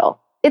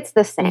essential. It's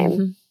the same.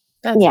 Mm-hmm.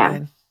 That's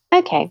fine.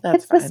 Okay.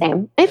 It's the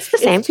same. It's the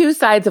same. It's two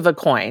sides of a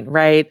coin,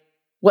 right?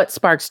 What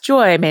sparks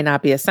joy may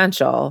not be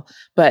essential,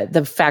 but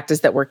the fact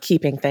is that we're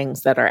keeping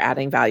things that are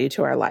adding value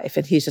to our life.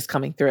 And he's just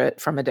coming through it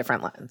from a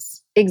different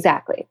lens.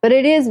 Exactly. But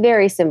it is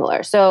very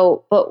similar.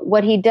 So, but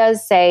what he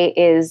does say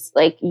is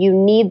like, you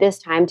need this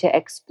time to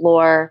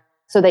explore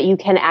so that you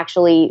can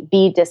actually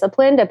be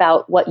disciplined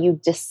about what you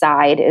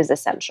decide is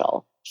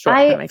essential. Sure,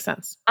 that makes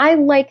sense. I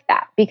like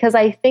that because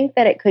I think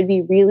that it could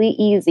be really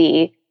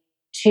easy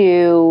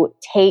to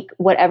take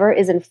whatever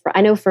is in front.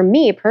 I know for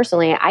me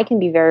personally, I can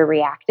be very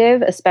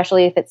reactive,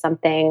 especially if it's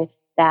something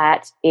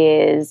that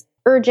is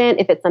urgent,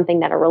 if it's something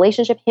that a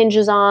relationship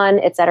hinges on,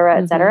 et cetera,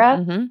 et cetera.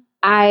 Mm-hmm.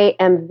 I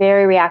am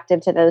very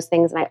reactive to those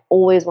things and I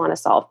always want to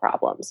solve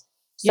problems.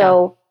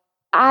 So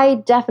I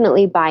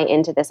definitely buy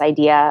into this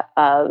idea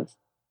of,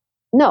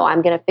 no,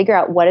 I'm going to figure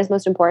out what is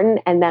most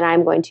important and then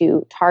I'm going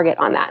to target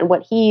on that. And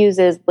what he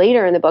uses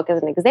later in the book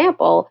as an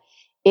example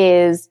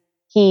is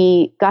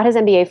he got his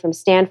MBA from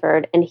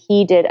Stanford and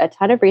he did a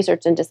ton of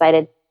research and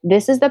decided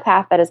this is the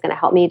path that is going to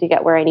help me to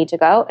get where I need to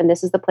go. And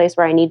this is the place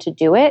where I need to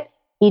do it.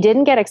 He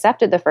didn't get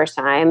accepted the first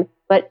time,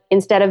 but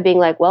instead of being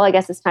like, well, I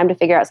guess it's time to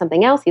figure out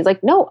something else, he's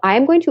like, no,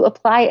 I'm going to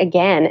apply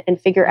again and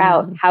figure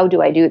out how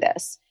do I do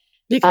this.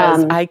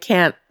 Because I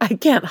can't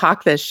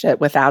hawk this shit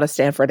without a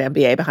Stanford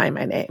MBA behind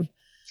my name.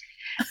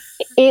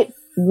 It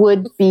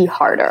would be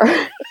harder.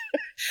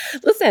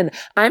 Listen,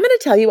 I'm going to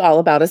tell you all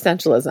about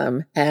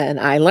essentialism. And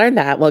I learned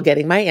that while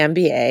getting my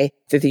MBA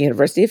through the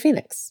University of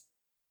Phoenix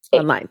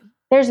online.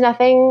 There's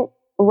nothing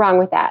wrong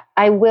with that.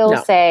 I will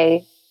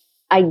say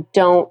I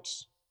don't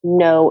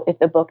know if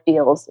the book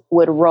deals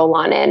would roll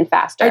on in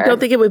faster. I don't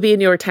think it would be a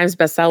New York Times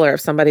bestseller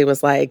if somebody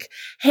was like,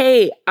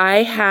 hey,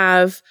 I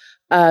have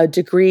a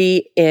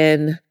degree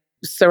in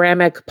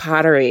ceramic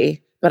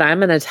pottery, but I'm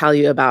going to tell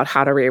you about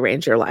how to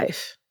rearrange your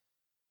life.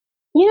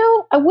 You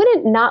know, I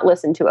wouldn't not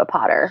listen to a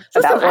potter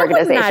about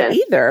organization. I would not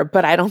either,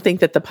 but I don't think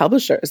that the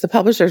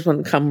publishers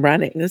wouldn't come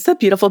running. It's a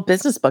beautiful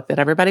business book that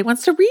everybody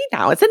wants to read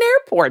now. It's an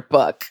airport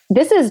book.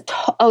 This is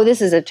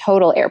a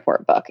total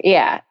airport book.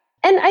 Yeah.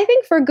 And I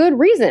think for good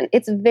reason.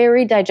 It's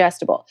very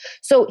digestible.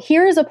 So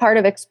here's a part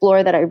of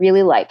Explore that I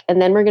really like.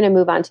 And then we're going to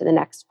move on to the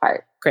next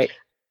part. Great.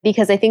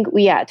 Because I think,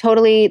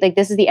 totally, like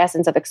this is the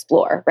essence of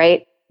Explore,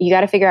 right? You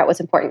got to figure out what's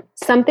important.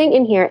 Something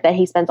in here that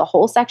he spends a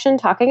whole section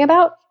talking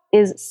about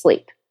is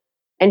sleep.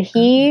 And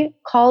he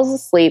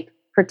calls sleep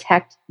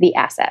protect the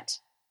asset.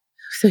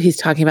 So he's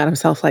talking about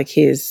himself like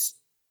he has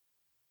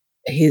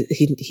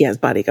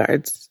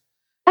bodyguards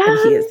and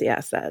he is the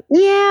asset.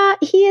 Yeah,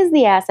 he is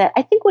the asset.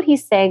 I think what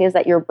he's saying is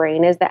that your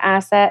brain is the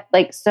asset.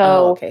 His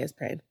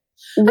brain.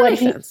 That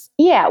makes sense.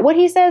 Yeah, what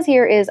he says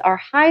here is our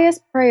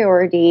highest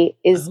priority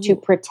is to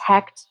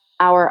protect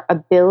our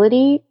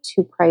ability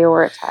to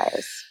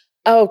prioritize.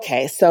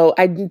 Okay, so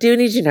I do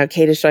need you to know,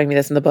 Kate is showing me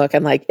this in the book,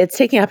 and it's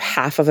taking up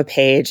half of a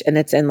page, and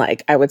it's in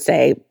I would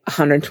say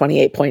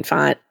 128 point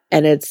font,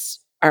 and it's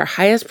our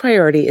highest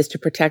priority is to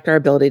protect our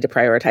ability to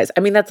prioritize.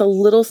 I mean, that's a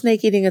little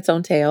snake eating its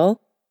own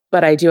tail,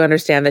 but I do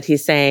understand that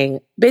he's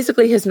saying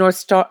basically his North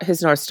Star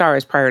is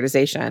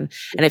prioritization,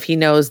 and if he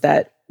knows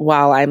that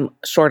while I'm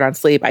short on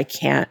sleep, I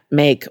can't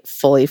make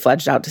fully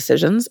fledged out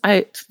decisions,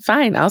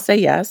 fine, I'll say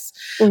yes.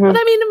 Mm-hmm. But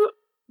I mean,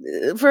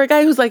 for a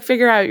guy who's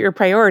figure out your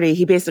priority,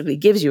 he basically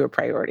gives you a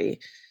priority.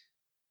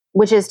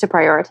 Which is to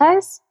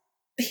prioritize?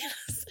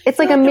 Yes. It's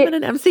like I'm in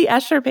an MC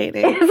Escher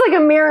painting. It's like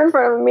a mirror in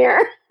front of a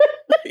mirror.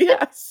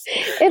 Yes.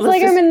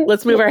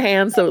 Let's move our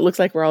hands so it looks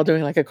like we're all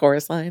doing a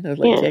chorus line of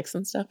kicks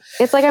and stuff.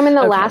 It's like I'm in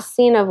the last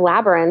scene of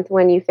Labyrinth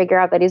when you figure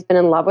out that he's been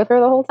in love with her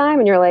the whole time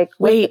and you're like,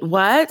 wait,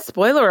 what?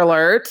 Spoiler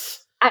alert.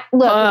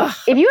 Look,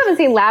 if you haven't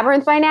seen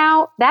Labyrinth by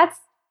now, that's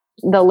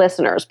the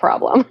listener's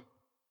problem.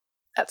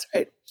 That's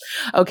right.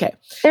 Okay.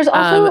 There's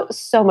also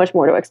so much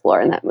more to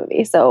explore in that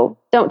movie. So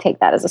don't take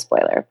that as a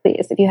spoiler,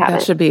 please, if you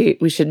haven't.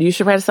 You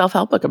should write a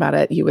self-help book about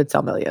it. You would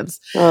sell millions.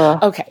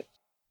 Okay.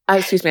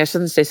 Excuse me. I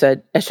shouldn't say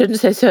should. I shouldn't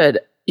say should.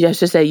 I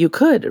should say you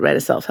could write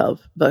a self-help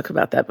book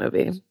about that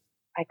movie.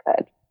 I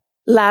could.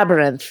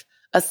 Labyrinth,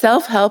 a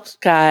self-help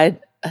guide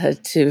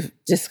to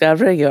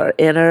discovering your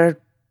inner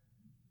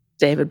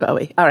David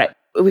Bowie. All right.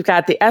 We've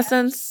got the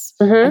essence,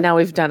 and now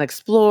we've done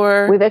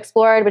explore. We've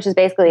explored, which is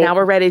basically... Now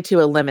we're ready to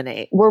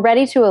eliminate. We're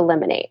ready to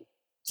eliminate.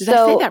 Did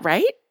I say that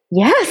right?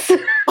 Yes.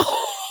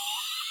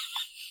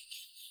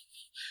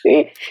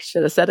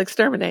 Should have said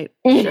exterminate.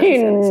 You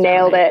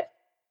nailed it.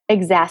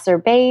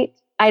 Exacerbate.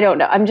 I don't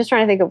know. I'm just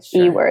trying to think of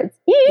E words.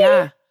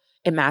 Yeah.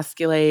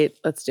 Emasculate.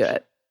 Let's do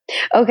it.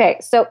 Okay.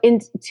 So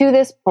to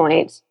this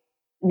point,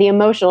 the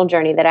emotional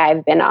journey that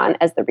I've been on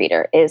as the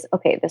reader is,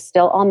 okay, this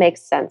still all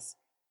makes sense.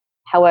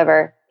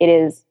 However, it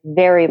is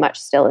very much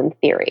still in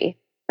theory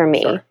for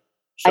me.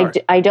 Sure.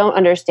 I don't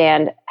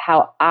understand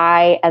how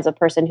I, as a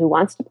person who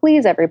wants to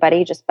please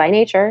everybody just by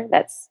nature,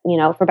 that's,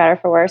 for better,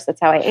 for worse, that's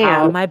how I am.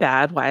 How am I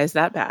bad? Why is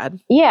that bad?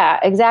 Yeah,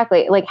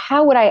 exactly.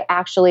 How would I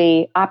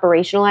actually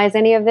operationalize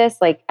any of this?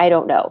 I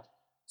don't know.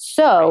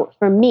 So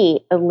for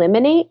me,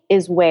 eliminate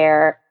is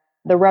where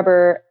the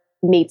rubber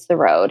meets the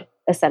road,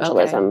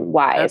 essentialism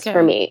wise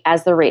for me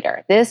as the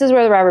reader. This is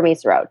where the rubber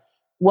meets the road.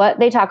 What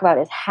they talk about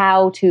is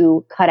how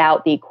to cut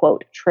out the,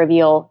 quote,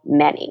 trivial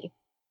many.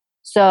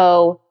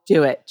 So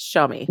do it.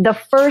 Show me. The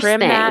first trim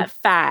thing. That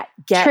fat.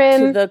 Get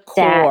to the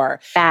core.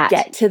 Fat.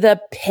 Get to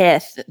the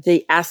pith,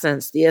 the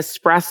essence, the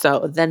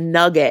espresso, the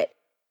nugget,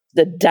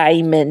 the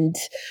diamond.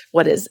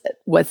 What is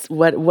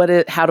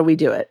it? How do we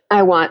do it?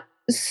 I want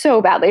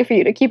so badly for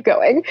you to keep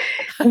going.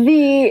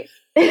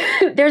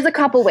 There's a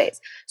couple ways.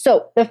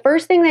 So the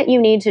first thing that you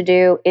need to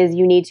do is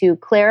you need to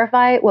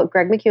clarify what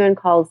Greg McKeown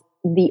calls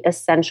the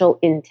essential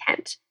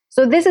intent.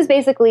 So this is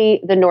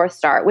basically the North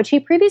Star, which he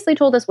previously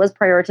told us was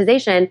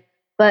prioritization,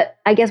 but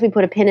I guess we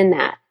put a pin in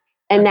that.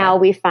 And now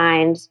we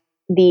find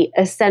the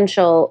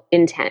essential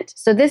intent.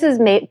 So this is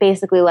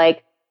basically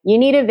you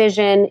need a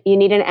vision, you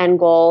need an end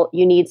goal,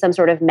 you need some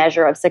sort of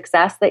measure of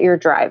success that you're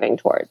driving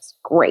towards.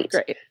 Great.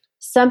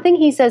 Something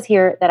he says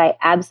here that I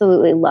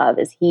absolutely love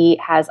is he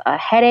has a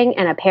heading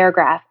and a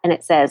paragraph, and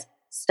it says,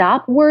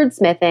 stop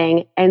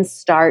wordsmithing and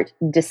start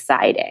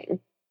deciding.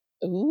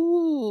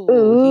 Ooh,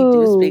 he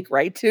do speak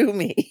right to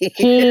me.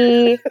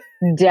 He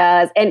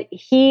does. And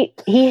he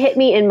hit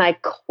me in my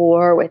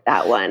core with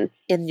that one.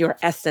 In your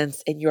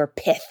essence, in your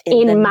pith,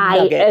 in my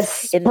nugget,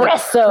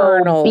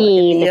 espresso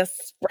bean. In the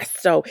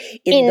espresso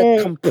in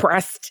the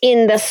compressed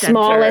in the center.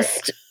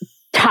 smallest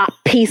top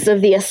piece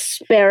of the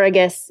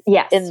asparagus.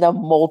 Yes. In the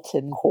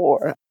molten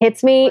core.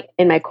 Hits me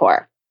in my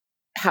core.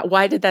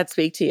 Why did that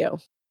speak to you?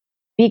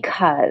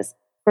 Because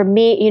for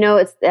me,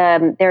 it's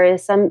there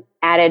is some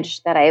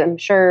adage that I am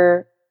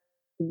sure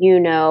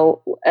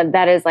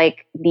that is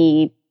like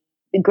the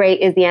great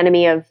is the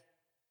enemy of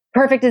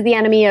perfect is the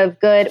enemy of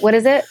good. What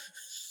is it?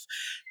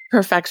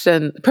 Perfect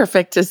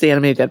is the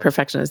enemy of good.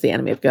 Perfection is the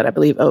enemy of good. I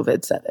believe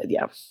Ovid said it.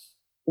 Yeah.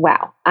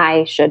 Wow.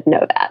 I should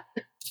know that.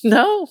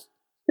 No.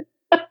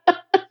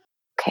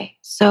 Okay.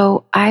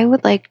 So I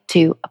would like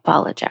to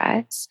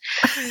apologize.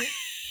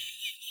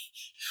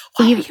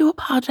 Why are you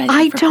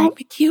apologizing for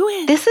Greg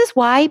McKeown? This is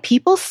why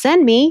people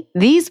send me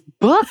these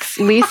books,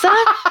 Lisa.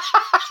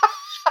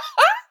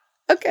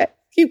 Okay.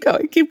 Keep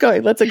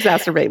going. Let's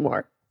exacerbate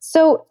more.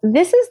 So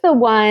this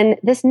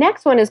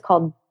next one is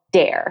called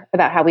Dare,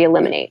 about how we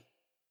eliminate.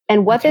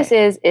 And what this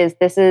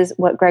is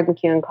what Greg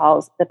McKeown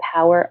calls the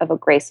power of a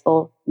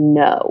graceful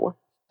no.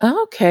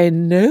 Okay,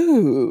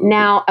 no.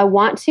 Now,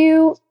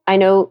 I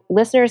know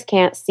listeners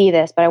can't see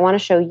this, but I want to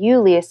show you,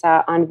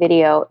 Lisa, on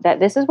video that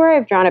this is where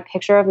I've drawn a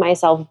picture of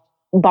myself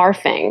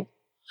barfing.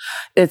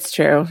 It's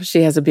true.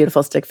 She has a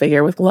beautiful stick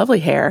figure with lovely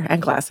hair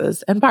and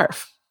glasses and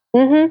barf.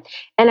 Mm-hmm.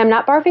 And I'm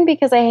not barfing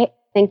because I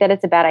think that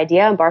it's a bad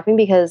idea. I'm barfing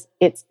because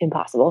it's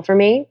impossible for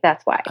me.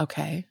 That's why.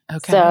 Okay.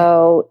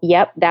 So,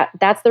 yep,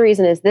 that's the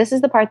reason this is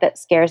the part that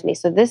scares me.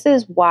 So this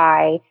is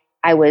why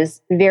I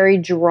was very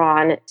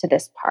drawn to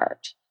this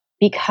part,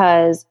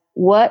 because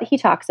what he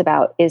talks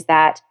about is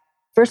that,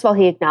 first of all,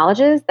 he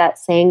acknowledges that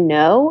saying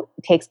no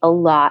takes a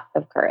lot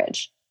of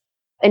courage.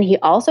 And he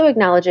also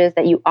acknowledges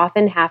that you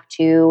often have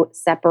to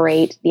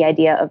separate the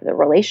idea of the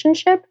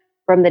relationship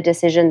from the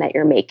decision that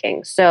you're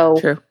making. So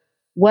true.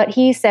 What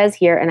he says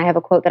here, and I have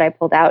a quote that I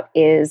pulled out,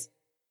 is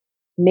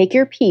make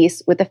your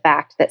peace with the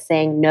fact that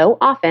saying no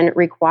often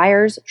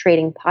requires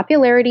trading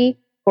popularity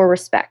for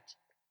respect.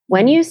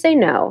 When you say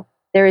no,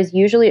 there is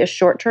usually a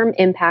short-term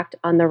impact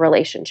on the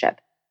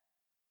relationship.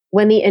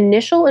 When the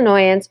initial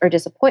annoyance or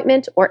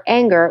disappointment or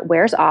anger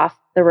wears off,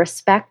 the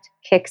respect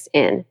kicks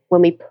in.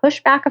 When we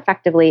push back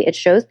effectively, it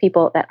shows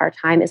people that our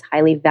time is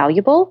highly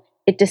valuable.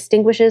 It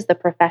distinguishes the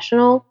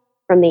professional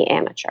from the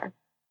amateur.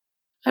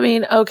 I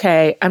mean,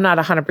 okay, I'm not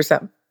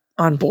 100%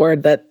 on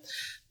board that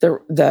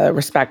the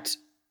respect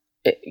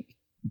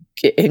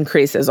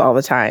increases all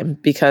the time,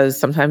 because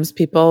sometimes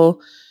people,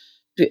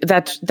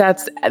 that's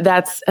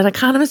an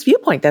economist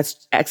viewpoint.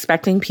 That's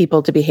expecting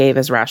people to behave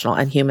as rational,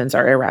 and humans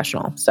are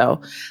irrational.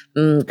 So,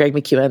 Greg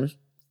McKeown,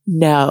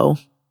 no.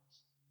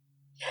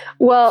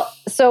 Well,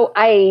 so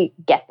I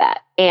get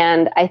that.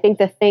 And I think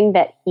the thing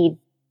that he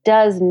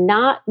does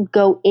not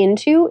go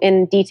into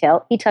in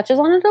detail, he touches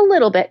on it a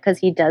little bit because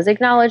he does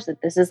acknowledge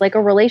that this is like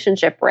a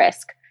relationship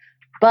risk.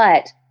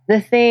 But the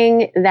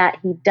thing that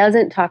he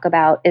doesn't talk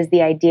about is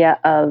the idea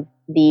of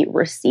the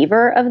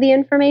receiver of the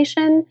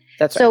information.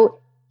 That's right. So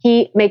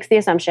he makes the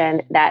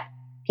assumption that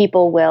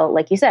people will,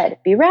 like you said,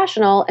 be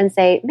rational and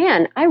say,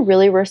 man, I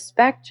really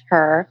respect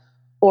her,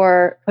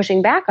 or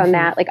pushing back on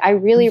that. Like, I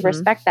really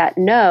respect that.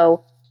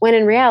 No, when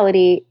in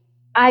reality,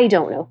 I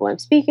don't know who I'm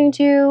speaking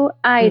to.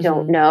 I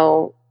don't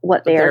know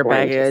what they are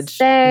going to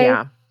say.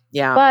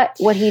 Yeah. But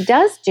what he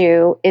does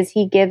do is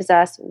he gives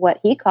us what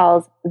he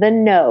calls the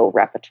no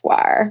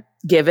repertoire.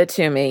 Give it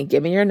to me.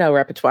 Give me your no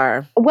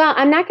repertoire. Well,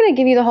 I'm not going to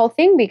give you the whole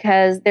thing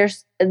because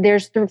there's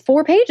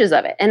 4 pages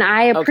of it, and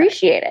I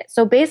appreciate it.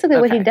 So basically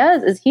what he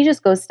does is he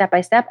just goes step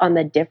by step on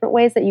the different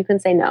ways that you can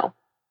say no.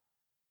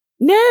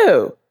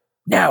 No.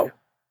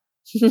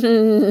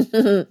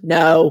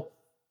 No.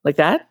 Like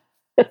that?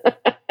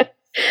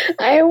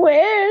 I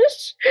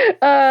wish.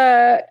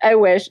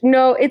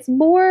 No, it's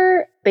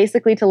more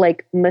basically to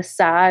like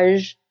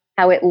massage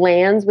how it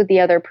lands with the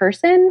other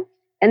person.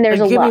 And there's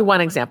Give me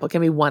one example.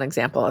 Give me one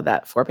example of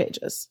that 4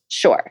 pages.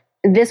 Sure.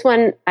 This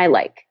one I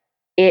like.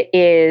 It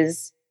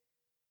is,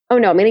 oh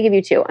no, I'm going to give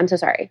you 2. I'm so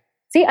sorry.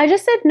 See, I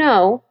just said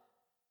no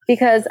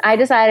because I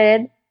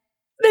decided.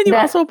 Then you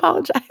also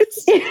apologize.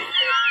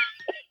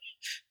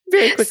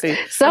 Very quickly.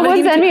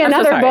 Someone send me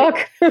another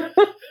book.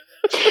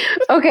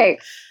 Okay.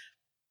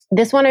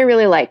 This one I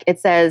really like. It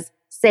says,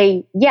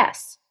 say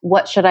yes.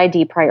 What should I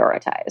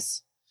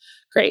deprioritize?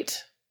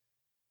 Great.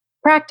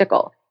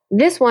 Practical.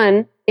 This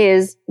one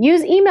is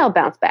use email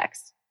bounce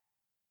backs.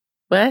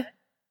 What?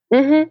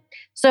 Mm-hmm.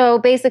 So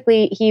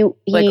basically he's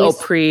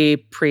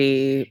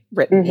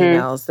pre-written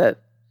emails that.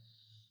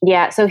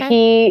 Yeah. So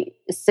he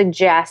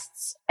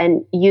suggests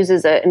and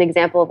uses an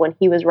example of when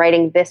he was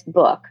writing this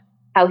book,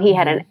 how he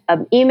had an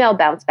email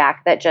bounce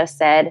back that just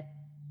said,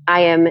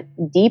 I am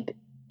deep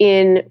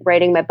in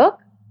writing my book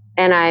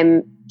and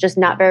I'm just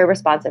not very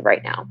responsive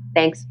right now.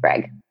 Thanks,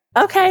 Greg.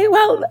 Okay.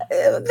 Well,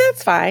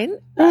 that's fine.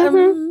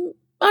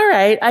 All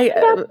right.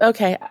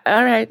 Okay.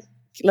 All right.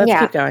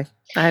 Let's keep going.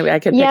 I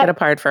could pick it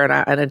apart for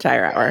an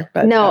entire hour.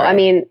 But no, right. I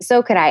mean,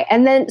 so could I.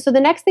 And then, so the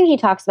next thing he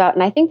talks about,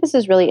 and I think this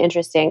is really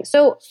interesting.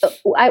 So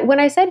when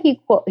I said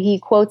he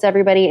quotes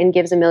everybody and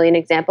gives a million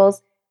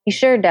examples, he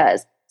sure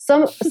does.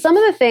 Some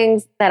of the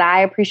things that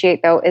I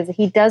appreciate, though, is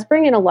he does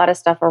bring in a lot of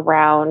stuff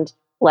around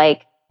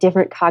like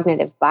different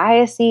cognitive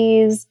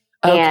biases.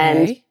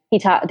 And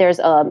there's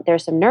some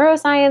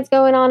neuroscience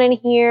going on in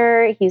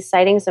here. He's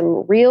citing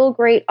some real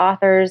great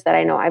authors that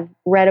I know I've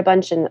read a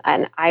bunch and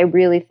I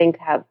really think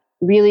have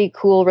really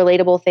cool,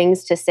 relatable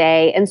things to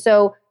say. And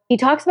so he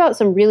talks about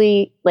some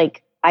really,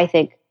 like, I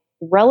think,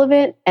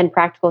 relevant and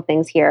practical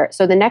things here.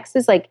 So the next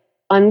is like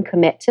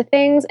uncommit to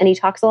things. And he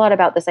talks a lot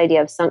about this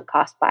idea of sunk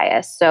cost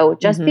bias. So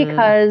just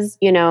because,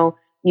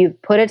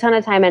 you've put a ton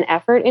of time and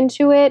effort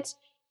into it,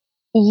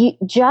 you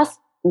just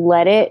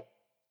let it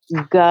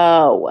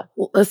go.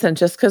 Listen,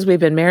 just because we've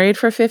been married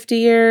for 50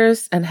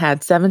 years and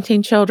had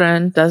 17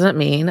 children doesn't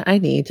mean I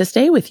need to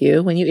stay with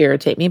you when you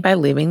irritate me by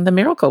leaving the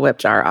Miracle Whip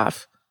jar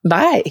off.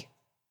 Bye.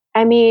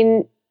 I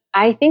mean,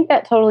 I think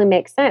that totally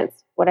makes sense.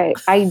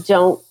 I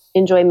don't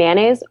enjoy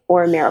mayonnaise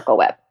or Miracle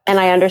Whip. And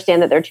I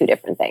understand that they're two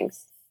different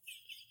things.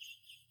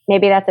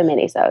 Maybe that's a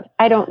mini-sode.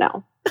 I don't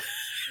know.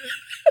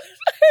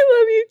 I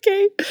love you,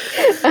 Kate.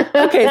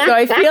 Okay, so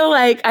I feel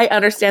like I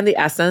understand the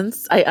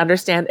essence. I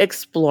understand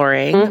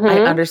exploring. I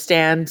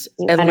understand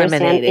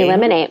eliminating.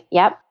 Eliminate,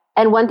 yep.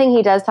 And one thing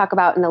he does talk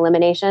about in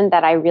elimination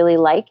that I really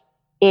like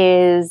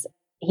is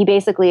he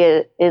basically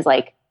is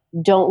like,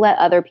 don't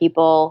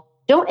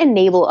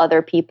enable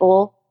other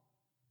people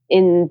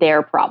in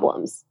their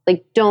problems.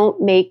 Like,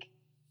 don't make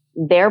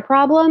their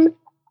problem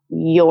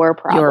your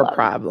problem. Your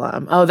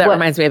problem. Oh, that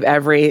reminds me of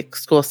every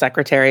school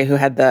secretary who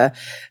had the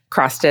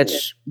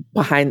cross-stitch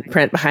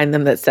print behind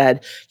them that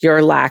said,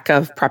 your lack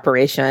of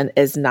preparation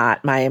is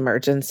not my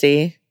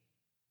emergency.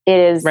 It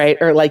is. Right?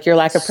 Or like your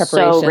lack of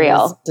preparation so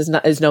real.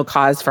 is no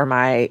cause for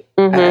my,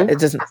 it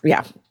doesn't,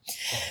 yeah.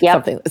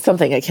 Yep.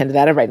 Something akin to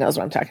that. Everybody knows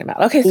what I'm talking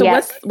about. Okay.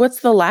 So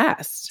what's the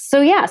last?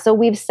 So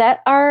we've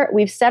set our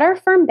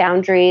firm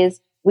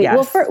boundaries.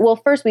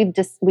 First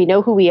we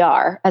know who we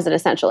are as an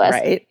essentialist.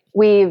 Right.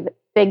 We've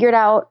figured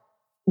out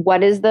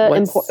what's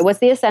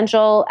the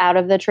essential out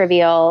of the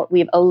trivial.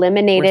 We've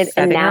eliminated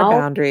and now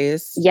our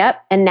boundaries.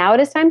 Yep. And now it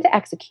is time to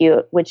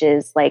execute, which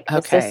is like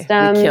the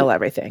system. We kill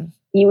everything.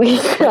 You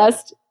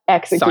just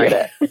execute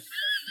it.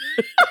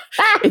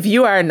 If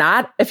you are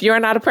not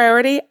a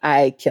priority,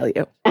 I kill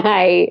you.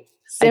 I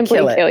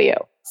simply kill you.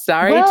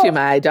 Sorry to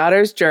my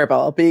daughter's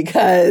gerbil,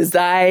 because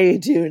I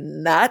do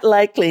not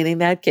like cleaning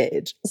that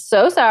cage.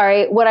 So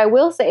sorry. What I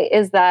will say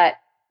is that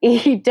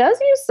he does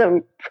use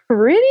some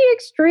pretty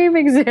extreme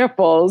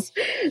examples.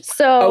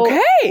 So,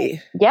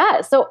 okay. Yeah.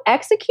 So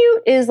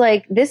execute is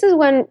like, this is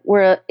when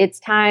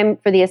it's time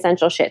for the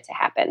essential shit to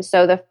happen.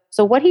 So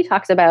what he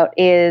talks about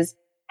is,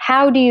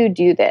 how do you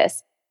do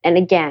this? And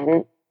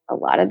again, a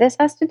lot of this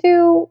has to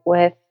do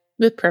with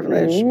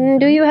privilege.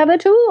 Do you have the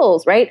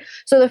tools, right?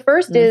 So the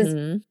first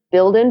is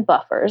build in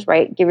buffers,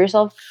 right? Give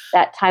yourself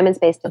that time and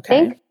space to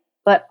think,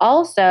 but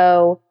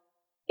also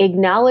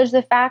acknowledge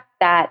the fact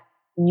that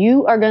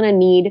you are going to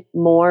need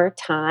more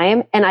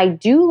time. And I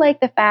do like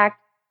the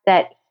fact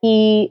that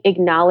he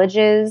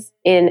acknowledges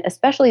in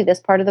especially this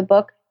part of the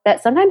book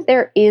that sometimes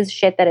there is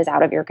shit that is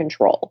out of your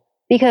control.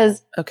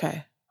 Because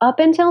up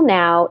until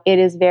now, it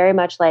is very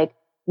much like,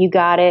 you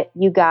got it,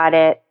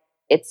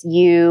 it's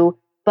you.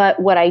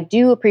 But what I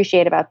do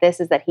appreciate about this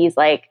is that he's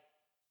like,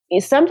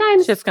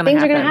 sometimes things are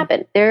going to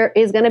happen. There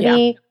is going to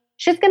be,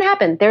 shit's going to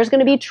happen. There's going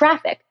to be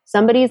traffic.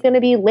 Somebody's going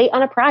to be late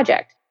on a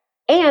project.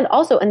 And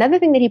also another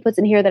thing that he puts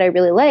in here that I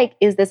really like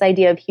is this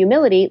idea of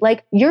humility.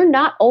 Like, you're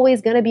not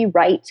always going to be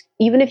right.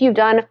 Even if you've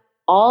done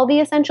all the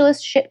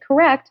essentialist shit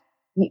correct,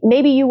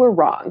 maybe you were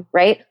wrong,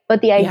 right?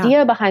 But the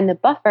idea behind the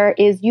buffer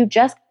is you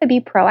just got to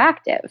be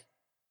proactive.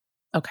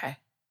 Okay.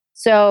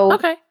 So,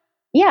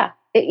 yeah,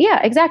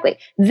 exactly.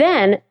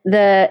 Then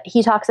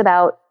he talks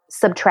about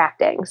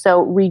subtracting.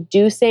 So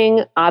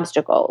reducing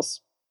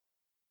obstacles.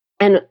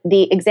 And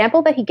the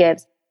example that he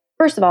gives,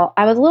 first of all,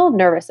 I was a little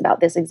nervous about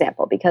this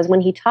example because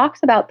when he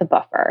talks about the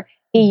buffer,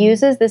 he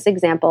uses this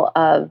example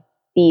of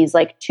these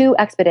like 2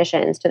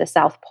 expeditions to the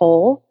South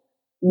Pole,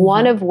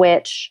 one of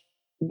which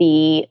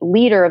the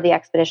leader of the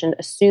expedition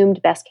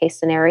assumed best case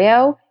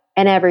scenario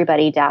and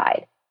everybody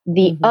died.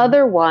 The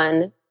other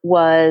one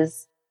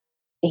was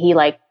he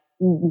like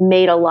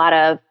made a lot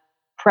of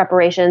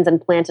preparations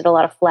and planted a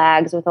lot of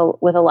flags with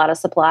a lot of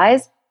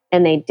supplies,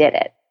 and they did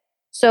it.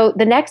 So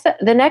the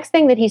next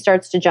thing that he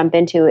starts to jump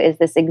into is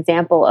this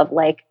example of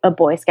like a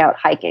Boy Scout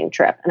hiking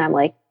trip. And I'm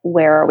like,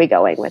 where are we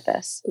going with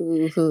this?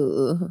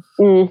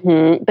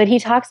 But he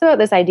talks about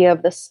this idea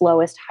of the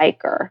slowest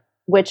hiker,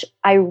 which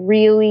I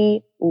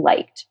really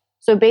liked.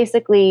 So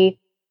basically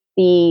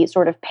the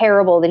sort of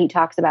parable that he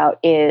talks about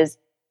is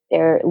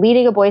they're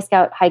leading a Boy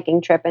Scout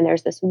hiking trip and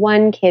there's this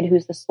one kid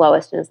who's the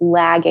slowest and is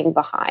lagging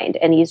behind.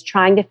 And he's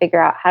trying to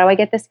figure out, how do I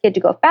get this kid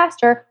to go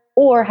faster?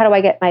 Or how do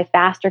I get my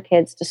faster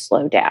kids to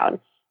slow down?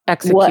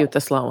 Execute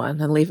the slow one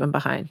and leave him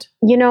behind.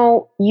 You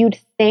know, you'd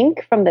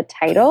think from the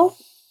title,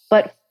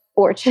 but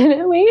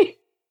fortunately,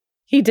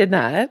 he did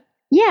not.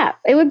 Yeah,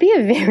 it would be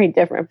a very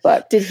different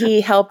book. Did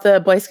he help the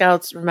Boy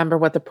Scouts remember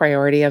what the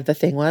priority of the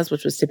thing was,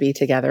 which was to be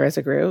together as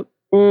a group?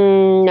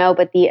 No,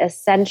 but the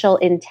essential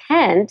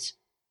intent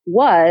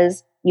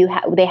was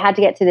they had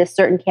to get to this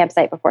certain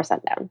campsite before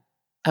sundown.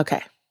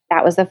 Okay.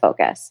 That was the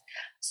focus.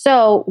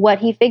 So what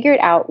he figured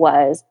out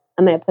was,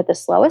 I'm going to put the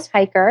slowest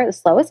hiker, the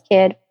slowest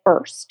kid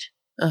first,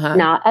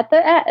 not at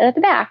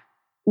the back.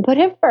 Put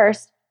him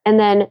first, and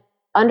then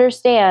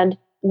understand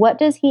what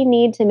does he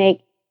need to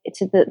make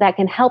that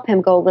can help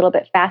him go a little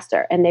bit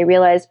faster. And they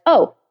realized,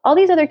 oh, all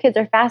these other kids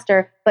are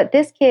faster, but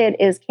this kid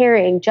is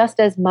carrying just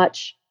as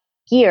much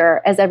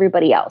gear as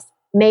everybody else.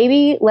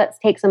 Maybe let's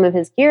take some of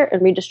his gear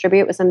and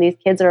redistribute with some of these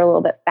kids that are a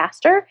little bit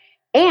faster.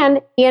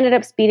 And he ended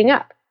up speeding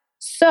up.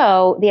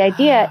 So the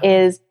idea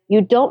is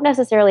you don't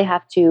necessarily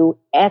have to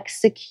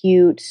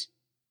execute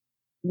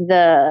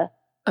a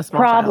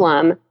small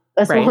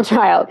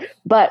child,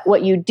 but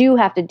what you do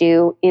have to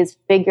do is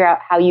figure out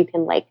how you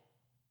can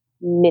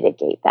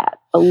mitigate that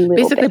a little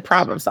Basically bit.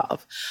 Problem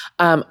solve.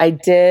 I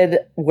did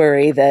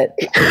worry that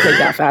the kid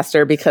got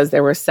faster because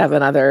there were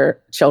 7 other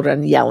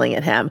children yelling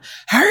at him.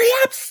 Hurry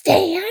up,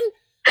 Stan!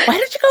 Why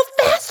don't you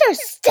go faster,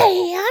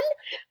 Stan?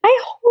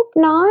 I hope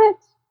not.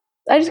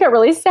 I just got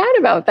really sad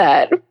about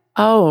that.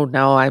 Oh,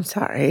 no, I'm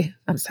sorry.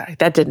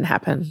 That didn't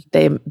happen.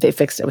 They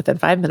fixed it within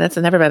 5 minutes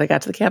and everybody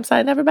got to the campsite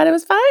and everybody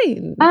was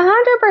fine.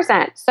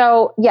 100%.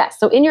 So yes.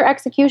 So in your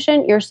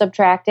execution, you're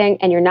subtracting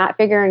and you're not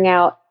figuring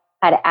out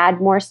how to add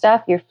more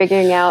stuff. You're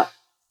figuring out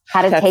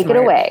how to take it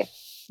away.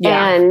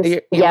 Yeah.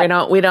 And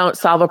we don't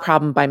solve a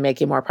problem by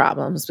making more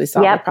problems. We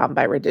solve a problem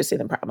by reducing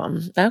the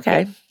problem.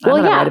 Okay. Well,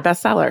 I'm going to write a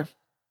bestseller.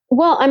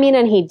 Well, I mean,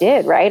 and he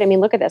did, right? I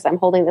mean, look at this. I'm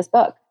holding this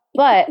book.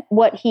 But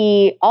what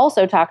he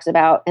also talks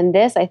about, and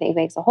this I think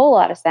makes a whole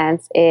lot of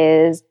sense,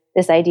 is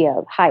this idea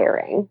of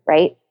hiring,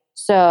 right?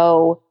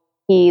 So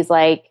he's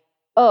like,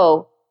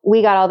 oh,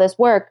 we got all this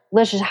work.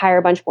 Let's just hire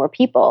a bunch more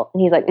people.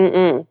 And he's like,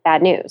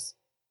 bad news.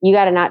 You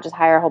got to not just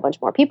hire a whole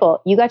bunch more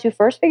people. You got to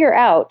first figure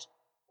out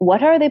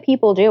what are the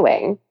people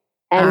doing.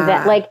 And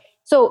then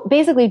so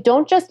basically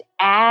don't just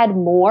add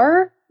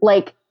more,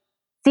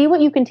 see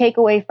what you can take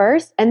away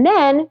first. And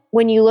then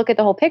when you look at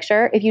the whole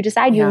picture, if you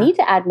decide you need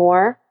to add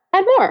more.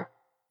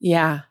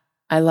 Yeah.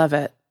 I love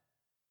it.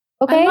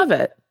 Okay. I love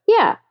it.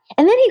 Yeah.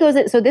 And then he goes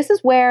in. So this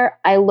is where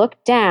I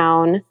look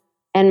down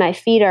and my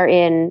feet are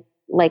in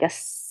a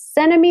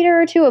centimeter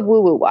or 2 of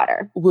woo-woo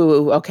water.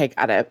 Woo-woo. Okay.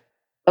 Got it.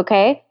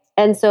 Okay.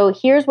 And so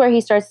here's where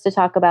he starts to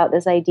talk about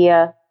this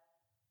idea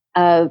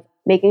of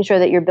making sure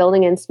that you're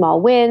building in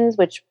small wins,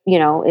 which,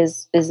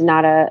 is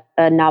not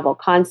a novel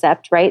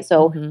concept, right?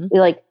 So we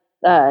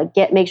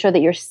make sure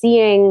that you're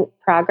seeing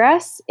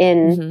progress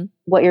in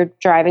what you're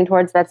driving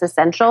towards. That's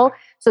essential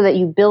so that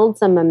you build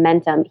some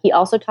momentum. He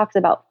also talks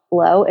about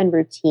flow and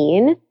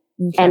routine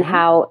and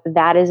how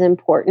that is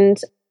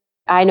important.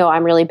 I know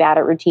I'm really bad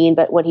at routine,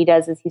 but what he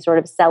does is he sort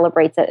of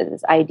celebrates it as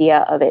this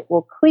idea of it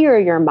will clear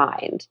your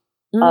mind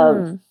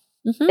of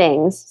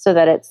things so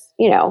that it's,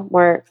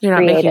 more You're not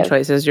creative. making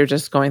choices. You're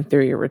just going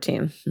through your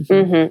routine.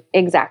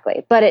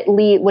 Exactly. But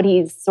what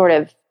he sort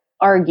of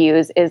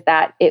argues is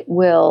that it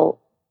will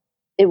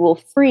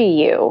free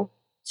you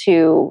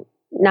to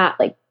not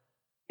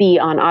be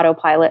on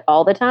autopilot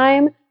all the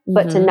time,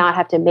 but to not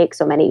have to make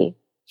so many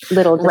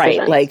little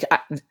decisions. Right.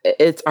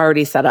 It's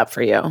already set up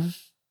for you.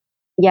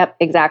 Yep,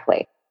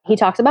 exactly. He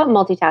talks about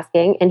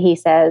multitasking and he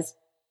says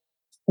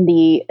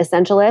the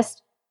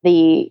essentialist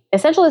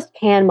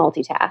can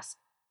multitask,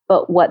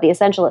 but what the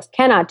essentialist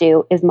cannot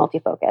do is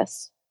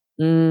multifocus.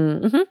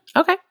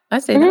 Okay. I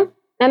see that.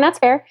 And that's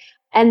fair.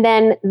 And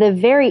then the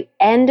very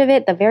end of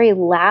it, the very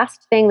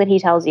last thing that he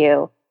tells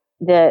you,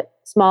 the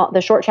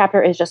short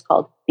chapter is just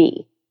called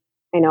Be.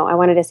 I know. I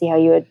wanted to see how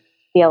you would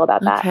feel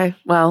about that. Okay.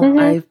 Well,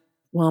 I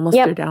almost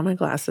threw down my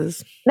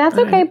glasses. That's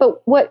okay. Right.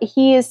 But what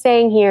he is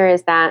saying here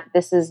is that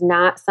this is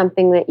not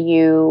something that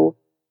you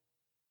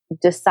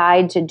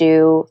decide to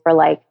do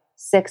for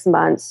 6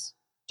 months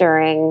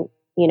during,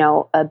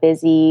 a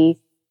busy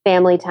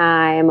family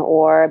time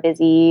or a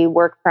busy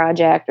work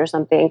project or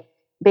something.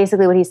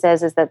 Basically what he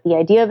says is that the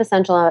idea of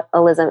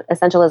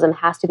essentialism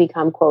has to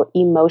become, quote,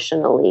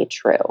 emotionally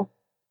true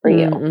for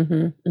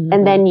you.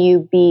 And then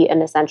you be an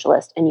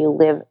essentialist and you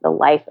live the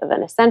life of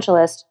an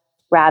essentialist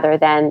rather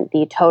than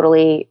the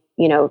totally,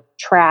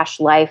 trash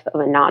life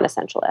of a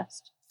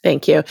non-essentialist.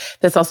 Thank you.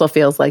 This also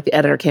feels like the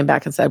editor came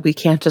back and said, we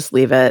can't just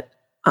leave it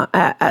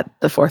at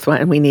the 4th one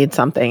and we need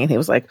something. And he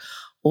was like,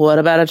 what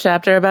about a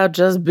chapter about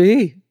just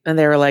be? And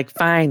they were like,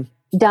 fine.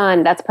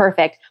 Done. That's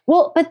perfect.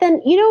 Well, but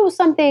then,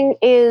 something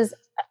is,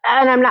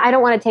 and I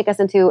don't want to take us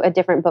into a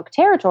different book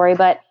territory,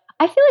 but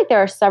I feel like there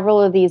are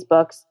several of these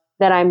books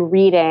that I'm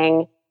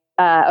reading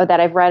or that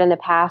I've read in the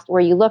past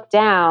where you look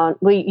down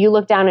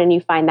and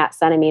you find that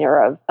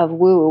centimeter of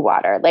woo-woo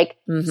water.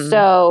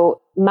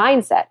 So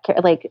mindset,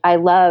 I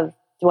love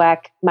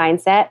Dweck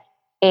mindset.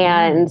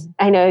 And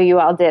I know you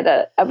all did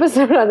an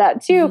episode on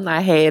that too.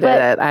 I hated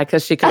it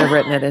because she could have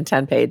written it in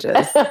 10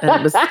 pages and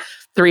it was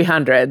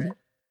 300.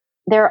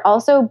 There are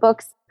also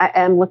books,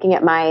 I'm looking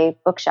at my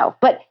bookshelf,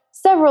 but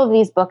several of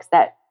these books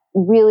that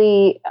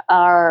really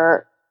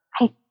are,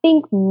 I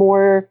think,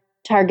 more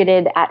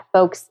targeted at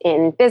folks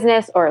in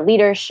business or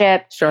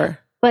leadership. Sure.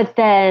 But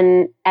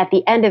then at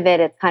the end of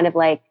it, it's kind of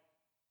like,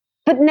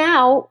 but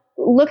now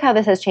look how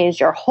this has changed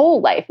your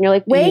whole life. And you're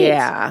like, wait.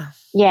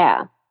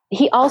 Yeah.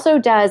 He also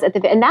does and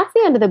that's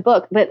the end of the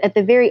book, but at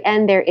the very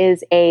end, there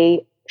is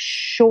a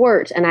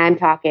short, and I'm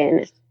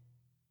talking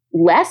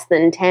less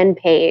than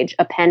 10-page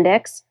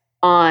appendix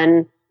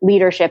on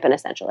leadership and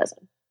essentialism.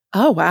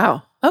 Oh,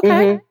 wow.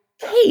 Okay.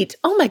 Kate,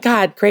 oh my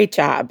God, great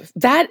job.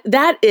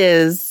 That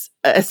is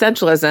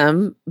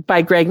Essentialism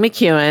by Greg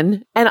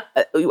McKeown. And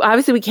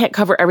obviously we can't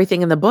cover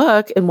everything in the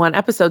book in one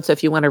episode. So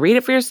if you want to read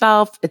it for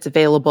yourself, it's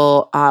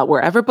available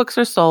wherever books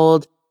are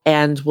sold.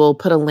 And we'll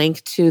put a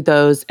link to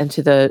those and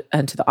to the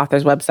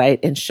author's website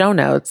in show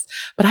notes.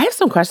 But I have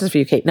some questions for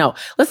you, Kate. No,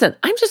 listen,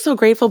 I'm just so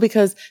grateful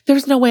because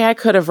there's no way I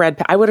would have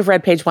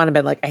read page 1 and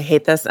been like, I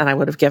hate this, and I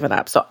would have given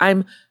up. So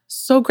I'm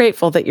so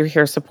grateful that you're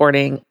here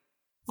supporting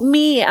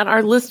me and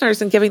our listeners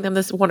and giving them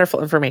this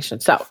wonderful information.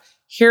 So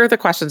here are the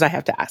questions I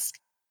have to ask.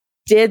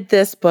 Did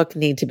this book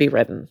need to be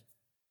written?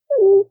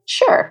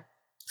 Sure.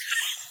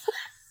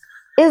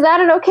 Is that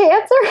an okay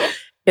answer?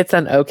 It's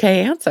an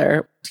okay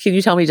answer. Can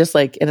you tell me just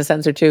like in a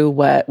sentence or two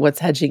what's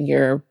hedging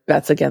your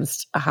bets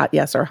against a hot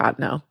yes or hot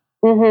no?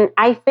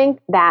 I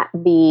think that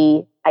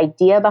the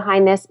idea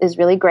behind this is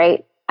really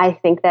great. I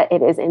think that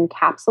it is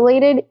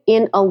encapsulated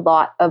in a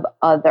lot of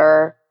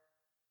other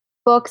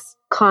books,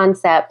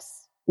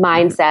 concepts,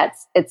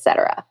 mindsets,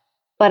 etc.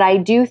 But I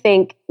do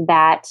think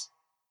that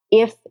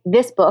if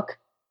this book,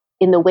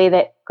 in the way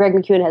that Greg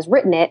McKeown has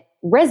written it,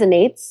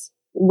 resonates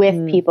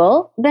with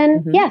people,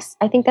 then yes,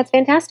 I think that's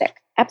fantastic.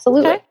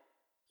 Absolutely.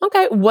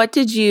 Okay. What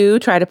did you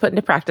try to put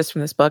into practice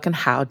from this book, and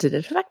how did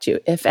it affect you,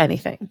 if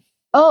anything?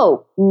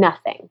 Oh,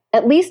 nothing.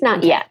 At least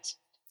not yet.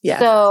 Yeah.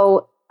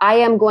 So I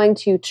am going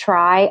to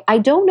try. I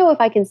don't know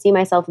if I can see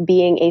myself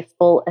being a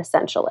full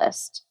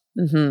essentialist.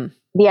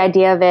 The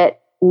idea of it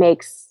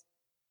makes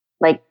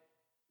like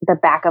the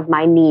back of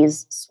my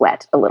knees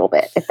sweat a little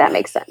bit, if that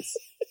makes sense.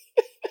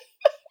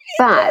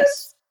 But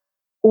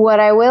what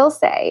I will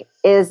say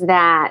is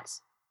that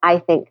I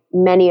think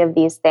many of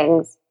these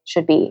things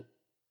should be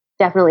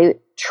definitely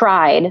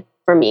tried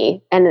for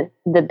me. And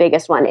the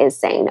biggest one is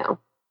saying no.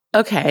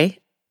 Okay.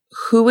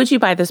 Who would you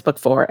buy this book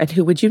for, and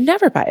who would you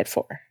never buy it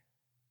for?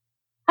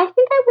 I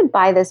think I would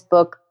buy this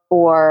book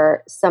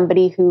for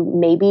somebody who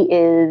maybe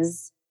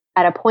is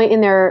at a point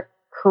in their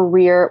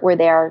career where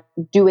they are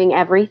doing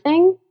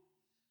everything.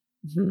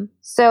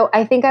 So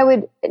I think I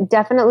would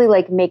definitely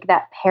like make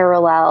that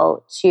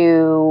parallel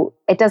to,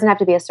 it doesn't have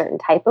to be a certain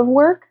type of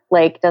work.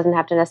 Like it doesn't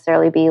have to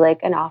necessarily be like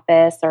an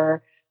office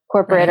or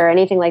corporate or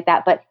anything like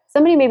that. But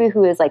somebody maybe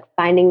who is like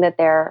finding that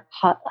they're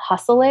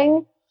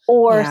hustling,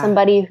 or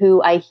somebody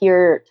who I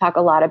hear talk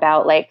a lot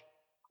about like,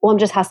 well, I'm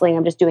just hustling,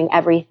 I'm just doing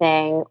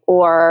everything.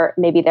 Or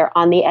maybe they're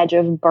on the edge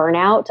of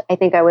burnout. I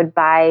think I would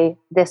buy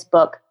this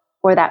book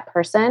for that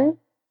person.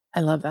 I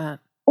love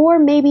that. Or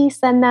maybe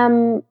send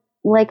them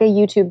like a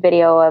YouTube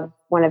video of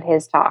one of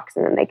his talks,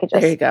 and then they could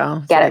just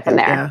get it from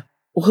there. Yeah.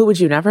 Well, who would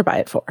you never buy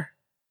it for?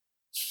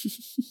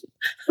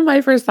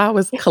 My first thought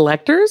was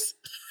collectors.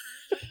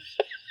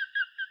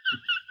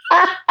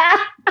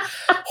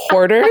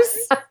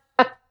 Hoarders.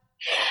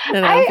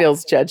 And that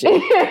feels judgy.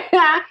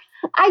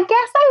 I guess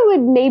I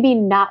would maybe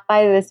not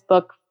buy this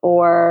book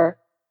for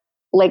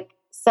like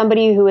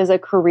somebody who is a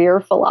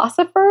career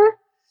philosopher.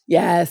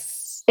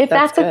 Yes. If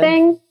that's a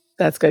thing.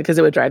 That's good, because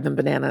it would drive them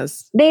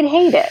bananas. They'd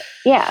hate it.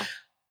 Yeah.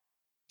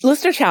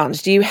 Listener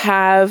challenge. Do you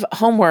have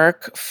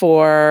homework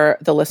for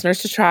the listeners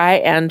to try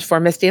and for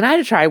Misty and I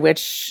to try,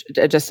 which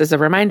just as a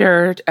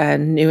reminder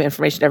and new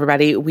information to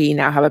everybody, we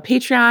now have a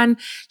Patreon.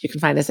 You can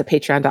find us at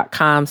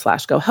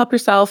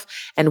patreon.com/gohelpyourself.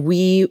 And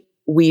we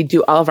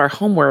do all of our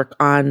homework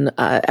on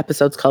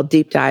episodes called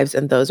Deep Dives,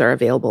 and those are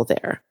available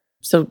there.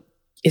 So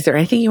is there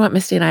anything you want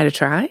Misty and I to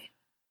try?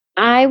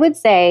 I would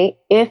say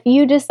if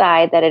you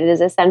decide that it is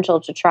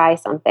essential to try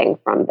something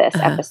from this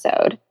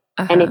episode,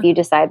 and if you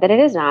decide that it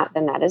is not,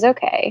 then that is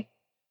okay.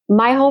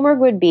 My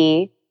homework would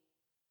be,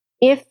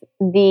 if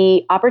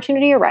the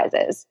opportunity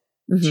arises,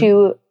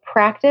 to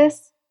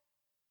practice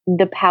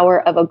the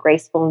power of a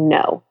graceful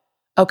no.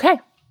 Okay.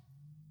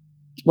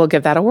 We'll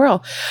give that a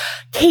whirl.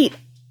 Kate,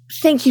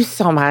 thank you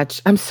so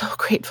much. I'm so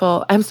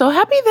grateful. I'm so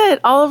happy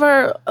that all of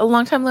our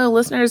longtime loyal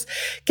listeners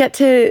get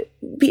to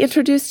be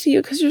introduced to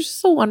you, because you're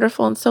just so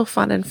wonderful and so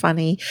fun and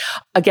funny.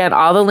 Again,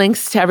 all the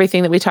links to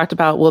everything that we talked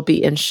about will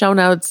be in show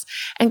notes.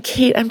 And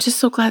Kate, I'm just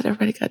so glad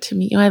everybody got to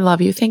meet you. I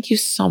love you. Thank you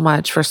so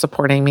much for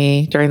supporting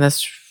me during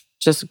this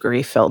just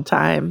grief-filled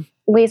time.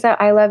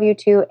 Lisa, I love you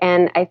too.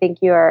 And I think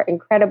you are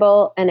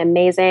incredible and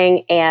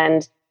amazing.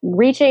 And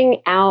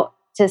reaching out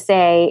to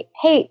say,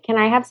 hey, can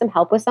I have some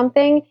help with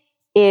something,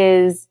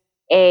 is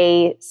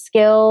a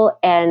skill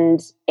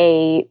and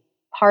a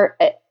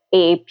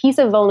piece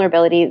of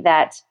vulnerability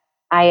that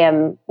I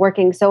am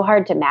working so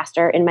hard to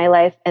master in my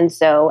life. And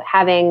so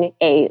having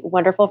a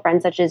wonderful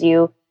friend such as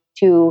you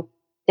to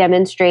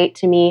demonstrate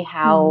to me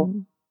how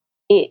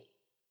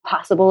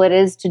possible it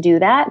is to do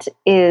that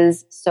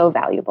is so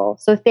valuable.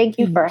 So thank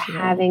you for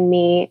having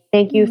me.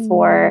 Thank you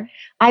for,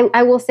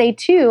 I will say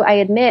too, I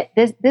admit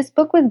this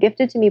book was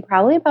gifted to me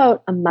probably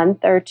about a month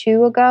or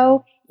two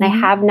ago. And I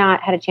have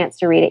not had a chance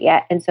to read it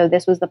yet. And so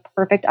this was the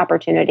perfect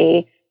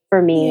opportunity for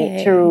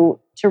me to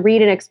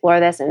read and explore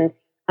this and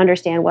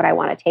understand what I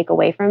want to take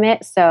away from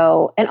it.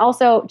 So, and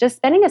also just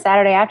spending a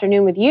Saturday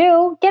afternoon with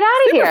you. Get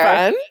out of here.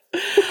 Fun.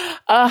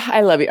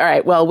 I love you. All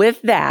right. Well,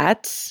 with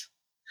that,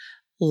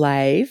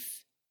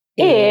 life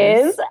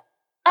is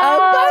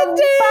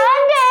abundant.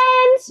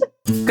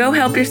 Go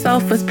Help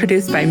Yourself was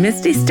produced by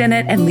Misty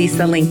Stinnett and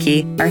Lisa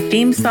Linky. Our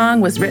theme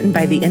song was written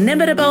by the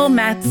inimitable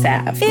Matt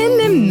Sav.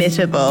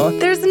 Inimitable.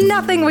 There's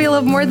nothing we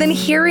love more than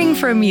hearing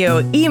from you.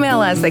 Email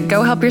us at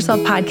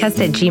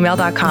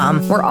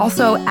gohelpyourselfpodcast@gmail.com. We're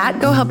also at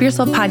Go Help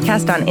Yourself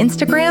Podcast on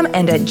Instagram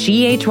and at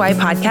GHY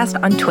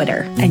Podcast on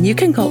Twitter. And you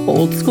can go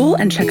old school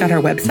and check out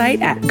our website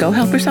at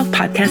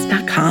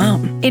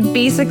gohelpyourselfpodcast.com. It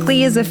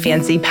basically is a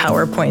fancy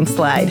PowerPoint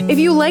slide. If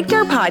you liked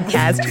our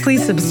podcast,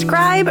 please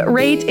subscribe,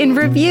 rate, and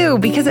review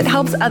because it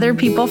helps other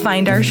people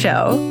find our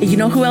show. You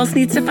know who else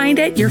needs to find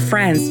it? Your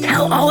friends.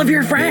 Tell all of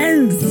your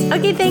friends.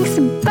 Okay, thanks.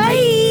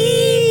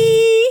 Bye.